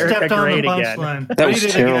America great again. That was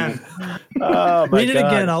terrible. Oh, my Read it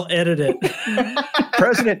God. again. I'll edit it.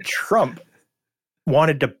 President Trump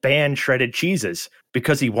wanted to ban shredded cheeses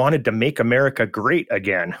because he wanted to make America great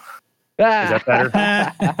again. Is that better?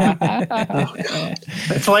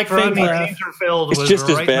 It's like Rodney Dangerfield. It's just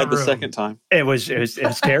as bad the second time. It was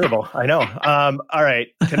terrible. I know. All right.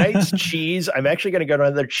 Tonight's cheese, I'm actually going to go to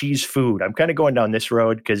another cheese food. I'm kind of going down this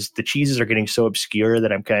road because the cheeses are getting so obscure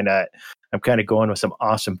that I'm kind of going with some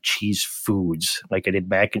awesome cheese foods. Like I did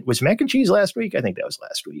mac and cheese last week? I think that was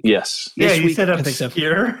last week. Yes. Yeah, you week, said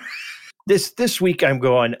obscure. This week I'm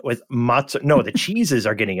going with mozzarella. No, the cheeses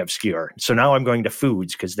are getting obscure. So now I'm going to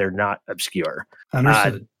foods because they're not obscure.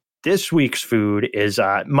 Understood. This week's food is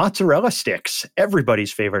mozzarella sticks,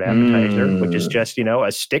 everybody's favorite appetizer, which is just,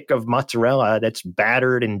 a stick of mozzarella that's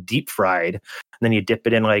battered and deep fried. And then you dip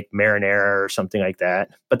it in like marinara or something like that.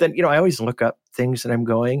 But then, I always look up things that I'm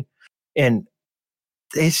going, and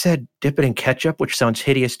they said dip it in ketchup, which sounds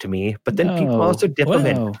hideous to me. But then people also dip them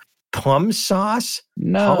in plum sauce,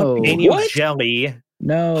 jalapeno jelly,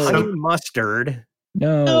 honey mustard.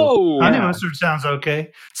 Honey mustard sounds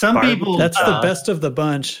okay. Some people. That's the best of the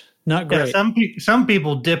bunch. Not great. Yeah, some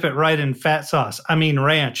people dip it right in fat sauce. I mean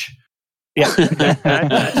ranch. Yeah,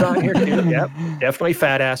 that's on here too. Yep, definitely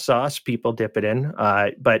fat ass sauce. People dip it in.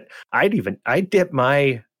 But I dip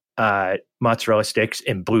my mozzarella sticks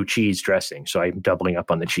in blue cheese dressing, so I'm doubling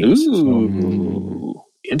up on the cheese. Ooh,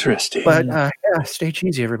 interesting. But stay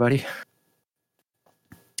cheesy, everybody.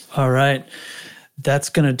 All right. That's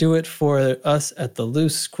going to do it for us at the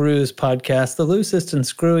Loose Screws podcast, the loosest and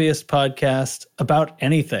screwiest podcast about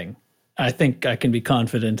anything. I think I can be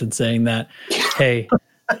confident in saying that. Hey,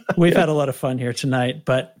 we've had a lot of fun here tonight,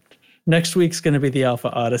 but next week's going to be the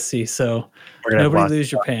Alpha Odyssey, so nobody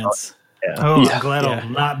lose your pants. Yeah. Oh, I'm glad I'll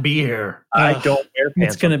not be here. I don't wear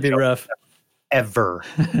pants. It's going to be rough. Ever.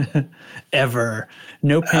 Ever.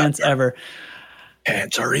 No pants ever.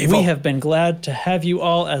 Pants are evil. We have been glad to have you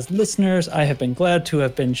all as listeners. I have been glad to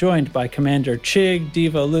have been joined by Commander Chig,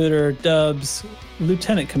 Devo Looter, Dubs,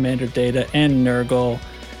 Lieutenant Commander Data, and Nurgle.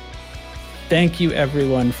 Thank you,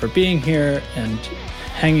 everyone, for being here and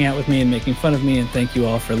hanging out with me and making fun of me, and thank you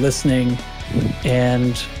all for listening.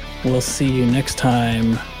 And we'll see you next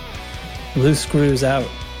time. Loose Screws out.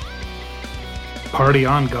 Party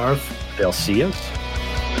on, Garth. They'll see us.